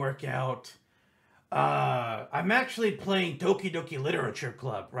 Didn't work out. I'm actually playing Doki Doki Literature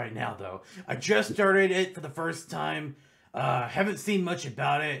Club right now, though. I just started it for the first time. Haven't seen much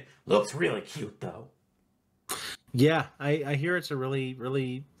about it. Looks really cute, though. Yeah, I hear it's a really,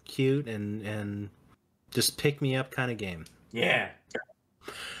 really cute and just pick me up kind of game. Yeah.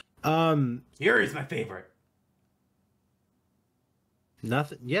 Yuri's my favorite.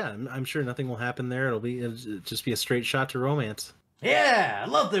 Nothing. Yeah, I'm sure nothing will happen there. It'll just be a straight shot to romance. Yeah, I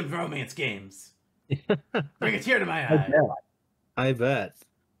love them romance games. Bring a tear to my eye. I bet.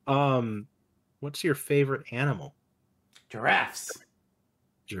 What's your favorite animal? Giraffes.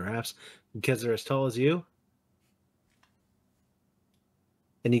 Giraffes, because they're as tall as you,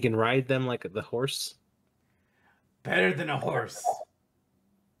 and you can ride them like the horse. Better than a horse.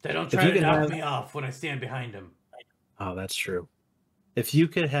 They don't try to knock me off when I stand behind them. Oh, that's true. If you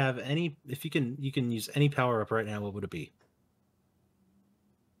could have any, if you can use any power up right now, what would it be?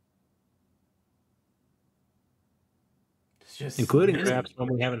 It's just including perhaps one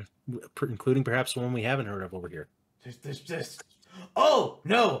we haven't heard of over here. There's just. Oh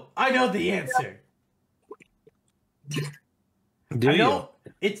no! I know the answer. Do you?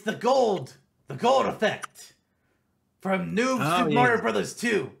 It's the gold effect from Super Mario Brothers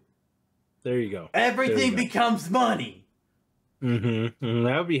 2. There you go. Everything becomes money. Mm-hmm.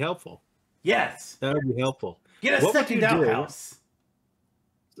 That would be helpful. Yes. That would be helpful. Get a second outhouse.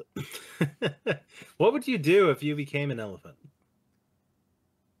 What would you do if you became an elephant?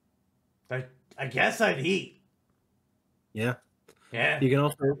 I guess I'd eat. Yeah. Yeah. You can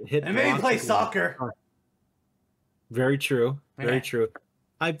also hit. And maybe play soccer. Very true. Very true.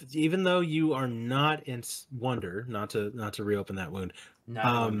 Even though you are not in Wonder, not to reopen that wound.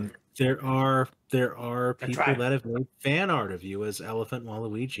 There are people that have made fan art of you as Elephant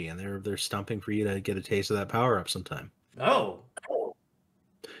Waluigi, and they're stumping for you to get a taste of that power up sometime. Oh.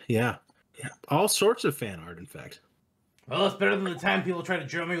 Yeah. All sorts of fan art, in fact. Well, it's better than the time people try to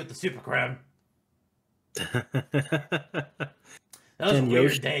drill me with the super crown. Those were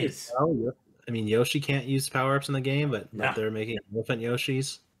weird days. I mean, Yoshi can't use power-ups in the game, but they're making elephant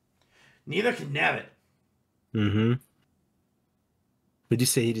Yoshis. Neither can Nabbit. Mm-hmm. Would you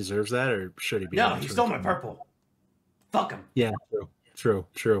say he deserves that, or should he be? No, he stole my purple. Fuck him. Yeah, true.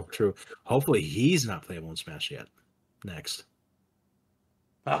 Hopefully he's not playable in Smash yet. Next.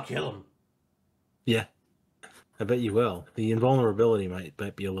 I'll kill him. Yeah. I bet you will. The invulnerability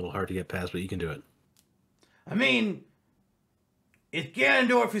might be a little hard to get past, but you can do it. I mean, if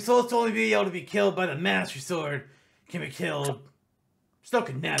Ganondorf, who's supposed to only be able to be killed by the Master Sword, can be killed, still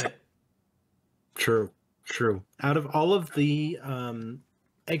can nab it. True. Out of all of the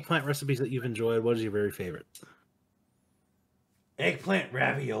eggplant recipes that you've enjoyed, what is your very favorite? Eggplant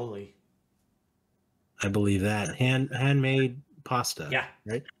ravioli. I believe that. Handmade pasta. Yeah.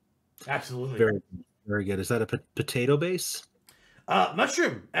 Right? Absolutely. Very, very good. Is that a potato base?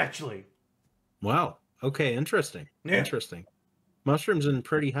 Mushroom, actually. Wow. Okay, interesting. Yeah. Interesting. Mushrooms in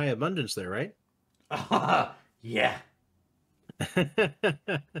pretty high abundance there, right? Yeah.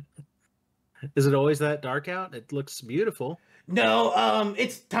 Is it always that dark out? It looks beautiful. No,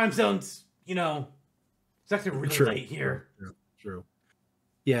 it's time zones, it's actually really late here. True.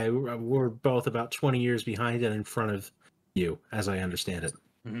 Yeah, we're both about 20 years behind and in front of you, as I understand it.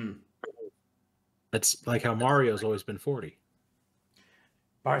 Mm-hmm. That's like how Mario's always been 40.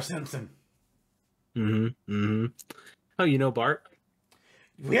 Bart Simpson. Mm-hmm. Oh, you know Bart?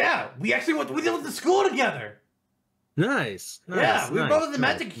 Yeah, we went to school together. Nice. Yeah, we were both at the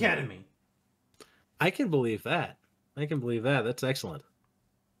Magic Academy. I can believe that. That's excellent.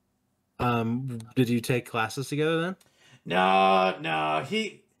 Did you take classes together then? No.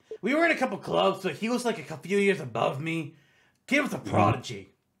 We were in a couple clubs, but he was like a few years above me. Kid was a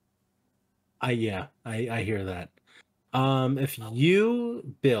prodigy. I hear that. If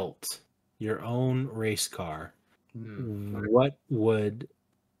you built your own race car, what would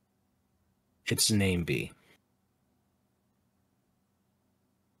its name be?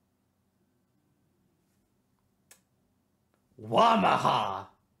 WAAAH.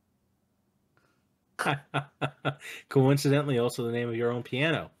 Coincidentally, also the name of your own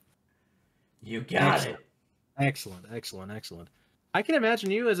piano. You got it. Excellent. I can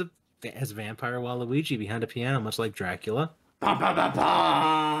imagine you as vampire Waluigi behind a piano, much like Dracula. Ba, ba, ba,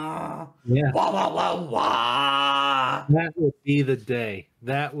 ba. Yeah. Wah, wah, wah, wah. That would be the day.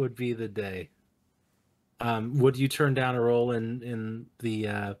 That would be the day. Would you turn down a role in the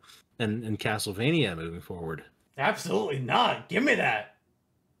in Castlevania moving forward? Absolutely not. Give me that.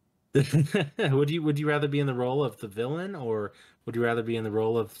 Would you rather be in the role of the villain, or would you rather be in the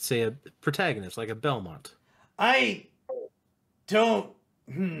role of, say, a protagonist like a Belmont? I don't.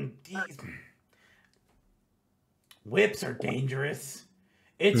 Whips are dangerous.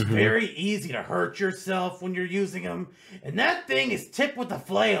 It's Mhm. very easy to hurt yourself when you're using them, and that thing is tipped with a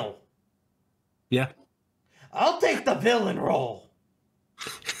flail. Yeah. I'll take the villain role.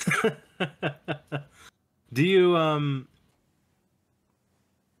 Do you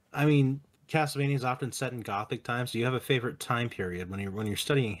I mean, Castlevania is often set in Gothic times. Do you have a favorite time period when you're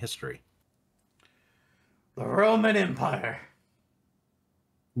studying history? The Roman Empire.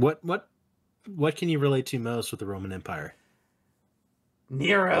 What can you relate to most with the Roman Empire?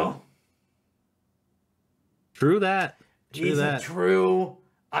 Nero. True that. True He's that. a true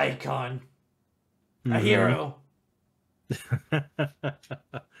icon. A Mhm. hero.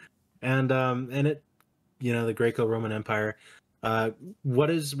 And it, the Greco-Roman Empire.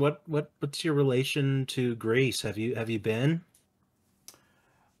 What's your relation to Greece? Have you been?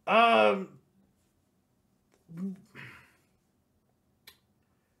 Um,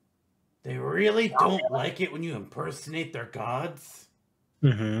 they really don't like it when you impersonate their gods.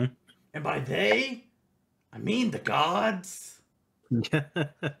 Mm-hmm. And by they, I mean the gods.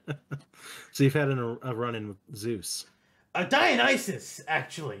 So you've had a run-in with Zeus. Dionysus,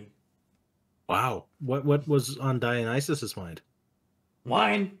 actually. Wow. What was on Dionysus's mind?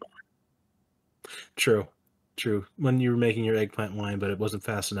 Wine. True. When you were making your eggplant wine, but it wasn't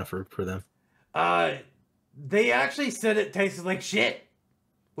fast enough for them. They actually said it tasted like shit,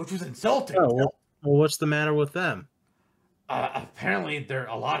 which was insulting. Oh, well, what's the matter with them? Apparently, there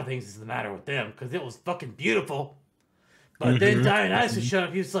are a lot of things is the matter with them because it was fucking beautiful. But then Dionysus showed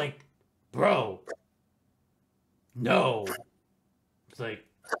up. He was like, "Bro, no." It's like,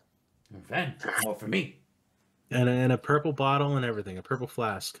 "Then more for me." And a purple bottle and everything, a purple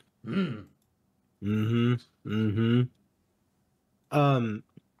flask. Mm. Mm-hmm. Mm-hmm.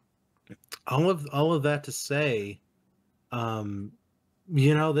 All of that to say,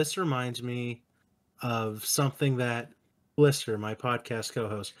 this reminds me of something that Blister, my podcast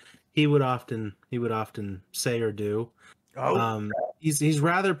co-host, he would often say or do. Oh, He's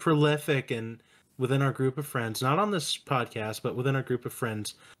rather prolific and within our group of friends, not on this podcast, but within our group of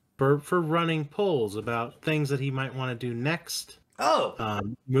friends, for running polls about things that he might want to do next. oh,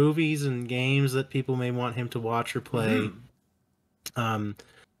 Movies and games that people may want him to watch or play. Mhm.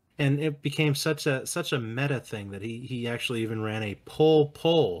 And it became such a meta thing that he actually even ran a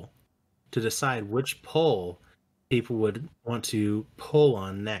poll to decide which poll people would want to poll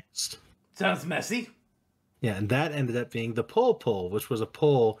on next. Sounds messy. Yeah, and that ended up being the poll, which was a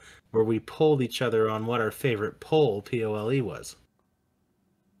poll where we polled each other on what our favorite poll, P-O-L-E, was.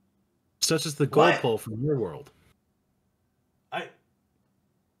 Such as the goal What? poll from your world. I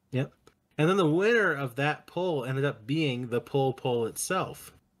Yep. And then the winner of that poll ended up being the poll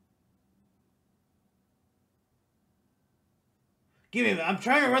itself. give me. I'm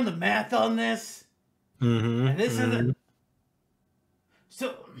trying to run the math on this, Mm-hmm. and this isn't.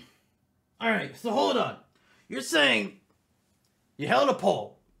 So, all right. So hold on. You're saying you held a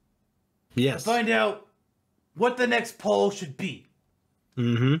poll Yes. to find out what the next poll should be.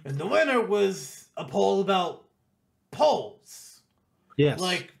 Mm-hmm. And the winner was a poll about polls. Yes.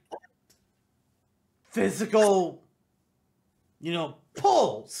 Like physical,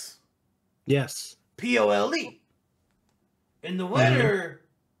 polls. Yes. P-O-L-E. And the winner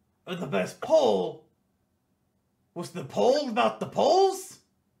of the best poll was the poll about the polls?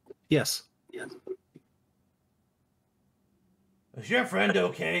 Yes. Is your friend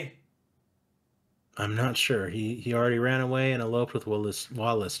okay? I'm not sure. He already ran away and eloped with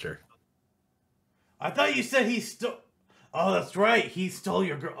WAAAH-nderful. I thought you said he stole... Oh, that's right. He stole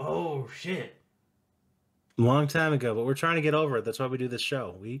your girl. Oh, shit. Long time ago, but we're trying to get over it. That's why we do this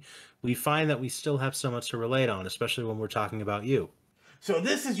show. We find that we still have so much to relate on, especially when we're talking about you. So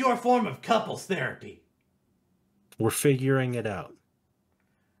this is your form of couples therapy. We're figuring it out.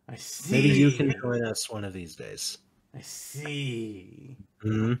 I see. Maybe you can join us one of these days. I see.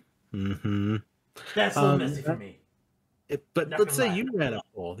 Mm-hmm. That's a little messy for me. But Not let's gonna say lie.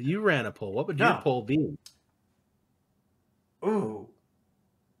 you ran a poll. What would your poll be? Ooh.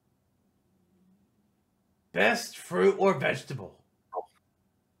 Best fruit or vegetable?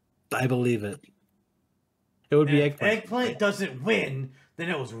 I believe it. It would be If eggplant. eggplant doesn't win, then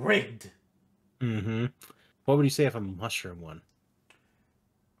it was rigged. Mm-hmm. What would you say if a mushroom won?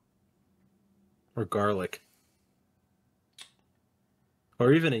 or garlic.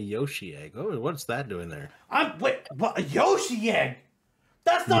 Or even a Yoshi egg. Oh, what's that doing there? Wait, what, a Yoshi egg?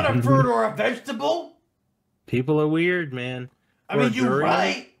 That's not a fruit or a vegetable. People are weird, man. I Or mean, a you're durian.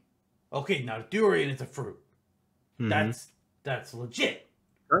 right. Okay, now durian is a fruit. Mhm. That's legit.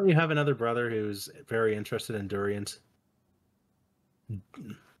 Don't you have another brother who's very interested in durians?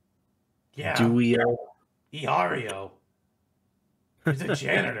 Yeah, Duio. Iario. He's a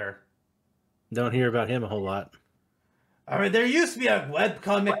janitor. Don't hear about him a whole lot. I mean, there used to be a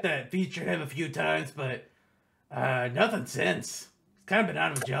webcomic that featured him a few times, but nothing since. He's kind of been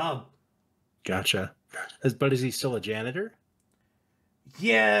out of a job. Gotcha. But is he still a janitor?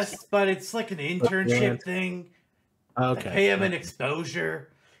 Yes, but it's like an internship thing. Okay. They pay him an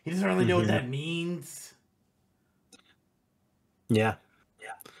exposure. He doesn't really know what Mhm. that means. Yeah.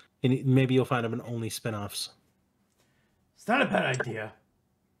 And maybe you'll find him in only spin-offs. It's not a bad idea.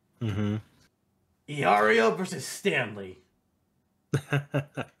 Mm-hmm. Iario versus Stanley.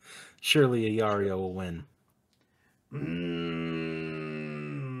 Surely Iario will win.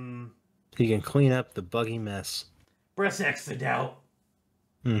 He can clean up the buggy mess. Press X to doubt.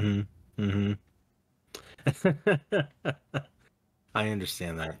 Mm-hmm. Mm-hmm. I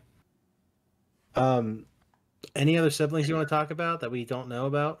understand that. Any other siblings you want to talk about that we don't know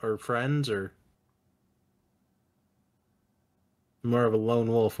about, or friends, or more of a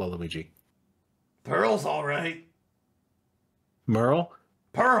lone wolf, Waluigi? Pearl's all right. Merle?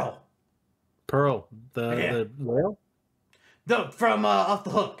 Pearl. Pearl, the whale? No, from Off the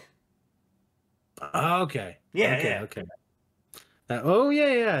Hook. Oh, okay. Yeah, okay, yeah. okay. Oh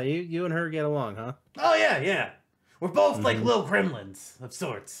yeah. You and her get along, huh? Oh yeah. We're both like little gremlins of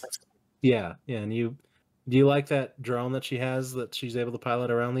sorts. Yeah. And do you like that drone that she has that she's able to pilot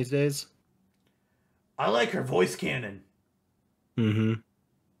around these days? I like her voice cannon. Mm-hmm.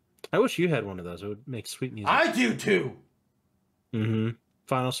 I wish you had one of those. It would make sweet music. I do too. Mm-hmm.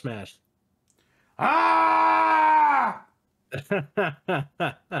 Final smash. Ah!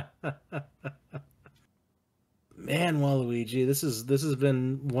 Man, Waluigi, this has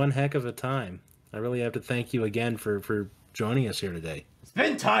been one heck of a time. I really have to thank you again for joining us here today. It's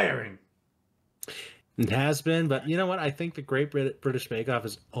been tiring. It has been, but you know what? I think the Great British Bake Off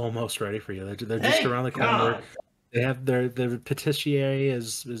is almost ready for you. They're just Thank around the corner. God. They have their patisserie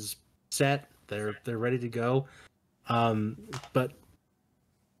is set. They're ready to go. But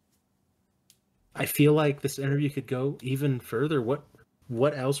I feel like this interview could go even further. What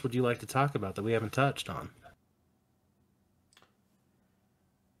else would you like to talk about that we haven't touched on?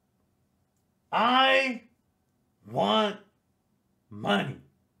 I want money.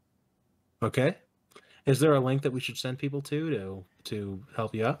 Okay. Is there a link that we should send people to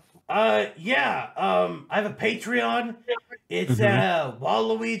help you out? Yeah. I have a Patreon. It's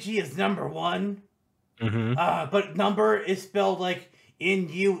Waluigi is number 1. Mm-hmm. But number is spelled like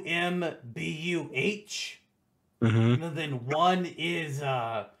Numbuh. Mm-hmm. And then 1 is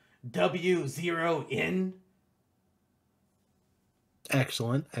W0N.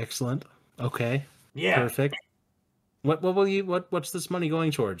 Excellent. Okay. Yeah. Perfect. What's this money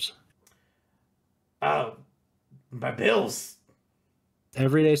going towards? My bills.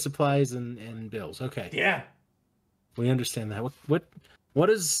 Everyday supplies and bills. Okay. Yeah. We understand that. What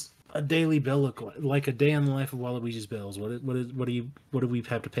does a daily bill look like? A day in the life of Waluigi's bills. What do we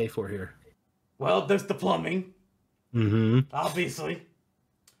have to pay for here? Well, there's the plumbing. Mm-hmm. Obviously.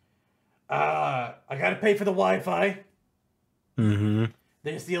 I gotta pay for the Wi-Fi. Mm-hmm.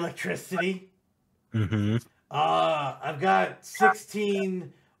 There's the electricity. Mm-hmm. I've got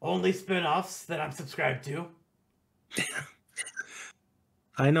 16 only spin-offs that I'm subscribed to.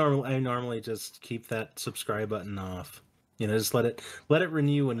 I normally just keep that subscribe button off. Just let it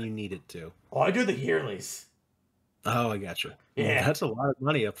renew when you need it to. Oh, I do the yearlies. Oh, I got you. Yeah. That's a lot of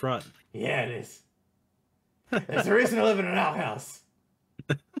money up front. Yeah, it is. There's a reason I live in an outhouse.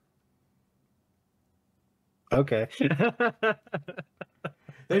 Okay.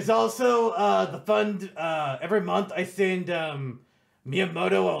 There's also the fund. Every month I send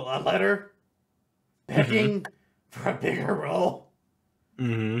Miyamoto a letter begging for a bigger role.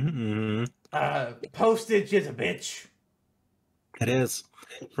 Mm-hmm. Postage is a bitch. It is.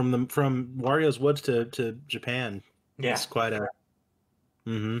 From Wario's Woods to Japan. Yeah. It's quite a...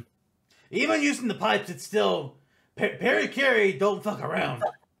 Mm-hmm. Even using the pipes, it's still... Perry Carey, don't fuck around.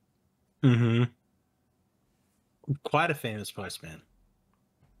 Mm-hmm. Quite a famous postman.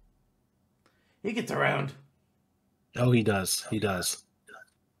 He gets around. Oh, he does. He does.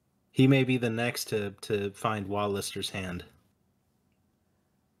 He may be the next to find Wallister's hand.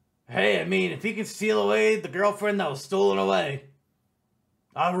 Hey, I mean, if he can steal away the girlfriend that was stolen away,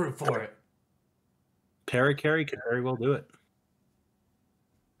 I'll root for it. Carry could very well do it.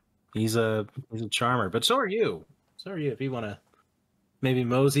 He's a charmer, but so are you. So are you. If you want to maybe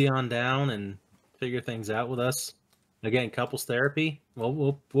mosey on down and figure things out with us, again, couples therapy.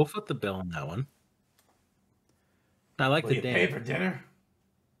 Well, we'll foot the bill on that one. I like Will the you Dan. pay for dinner?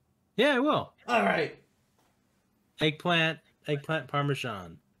 Yeah, I will. All right. Eggplant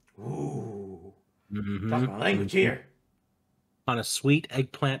parmesan. Ooh. Mm-hmm. Talk my language here. On a sweet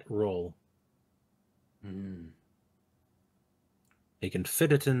eggplant roll. Mm. You can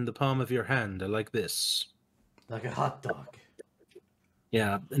fit it in the palm of your hand like this. Like a hot dog.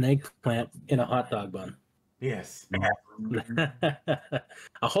 Yeah, an eggplant in a hot dog bun. Yes.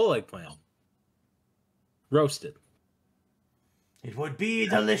 A whole eggplant. Roasted. It would be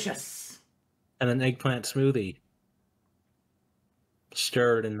delicious. And an eggplant smoothie.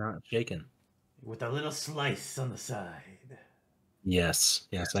 Stirred and not shaken. With a little slice on the side. Yes,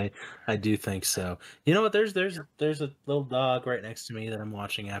 I do think so. You know what? There's a little dog right next to me that I'm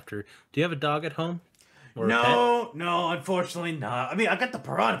watching after. Do you have a dog at home? Or No, unfortunately not. I mean, I got the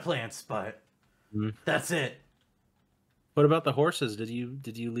piranha plants, but that's it. What about the horses? Did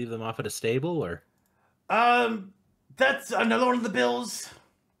you leave them off at a stable or? That's another one of the bills.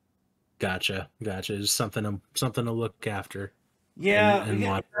 Gotcha. Just something to look after. Yeah, and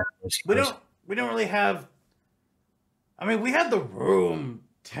watch. we don't really have. I mean, we have the room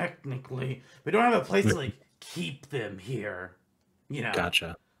technically. We don't have a place to like keep them here. You know.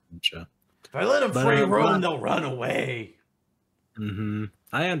 Gotcha. If I let them free roam, they'll run away. Mm-hmm.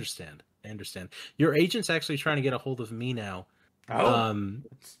 I understand. Your agent's actually trying to get a hold of me now. Oh.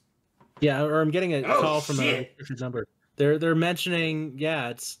 Yeah, or I'm getting a call from a number. They're mentioning,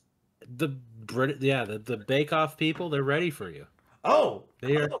 it's the Bake Off people. They're ready for you. Oh.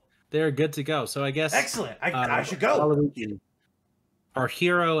 They're good to go. So I guess excellent. I should go. Waluigi, our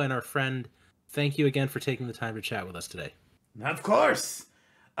hero and our friend, thank you again for taking the time to chat with us today. Of course.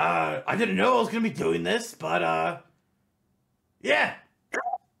 I didn't know I was going to be doing this, but yeah.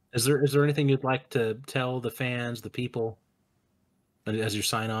 Is there anything you'd like to tell the fans, the people, as your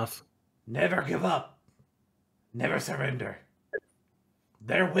sign off? Never give up. Never surrender.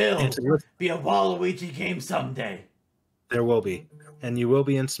 There will be a Waluigi game someday. There will be. And you will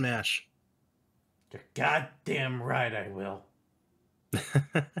be in Smash. You're goddamn right I will.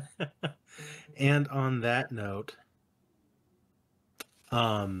 And on that note,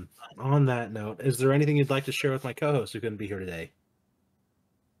 is there anything you'd like to share with my co-host who couldn't be here today?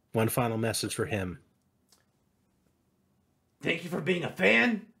 One final message for him. Thank you for being a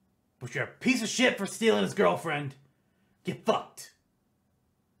fan, but you're a piece of shit for stealing his girlfriend. Get fucked.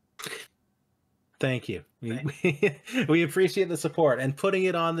 Thank you. We appreciate the support and putting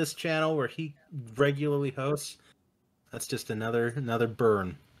it on this channel where he regularly hosts. That's just another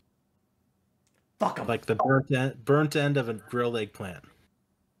burn. Fuck him. Like the burnt end of a grilled eggplant.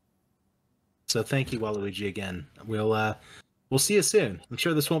 So thank you, Waluigi, again. We'll see you soon. I'm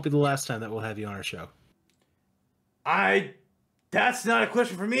sure this won't be the last time that we'll have you on our show. That's not a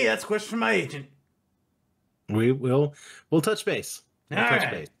question for me. That's a question for my agent. We'll touch base.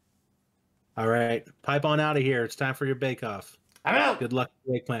 Touch base. All right. Pipe on out of here. It's time for your bake-off. I'm out. Good luck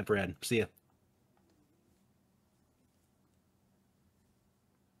with eggplant bread. See ya.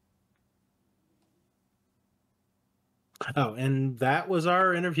 Oh, and that was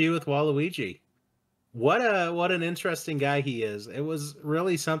our interview with Waluigi. What an interesting guy he is. It was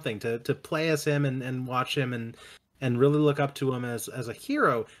really something to play as him and watch him and really look up to him as a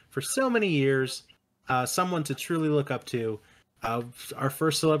hero for so many years. Someone to truly look up to. Our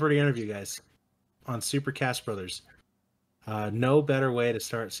first celebrity interview, guys, on Super Cast Brothers. No better way to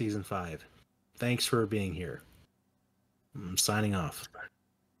start season 5. Thanks for being here. I'm signing off.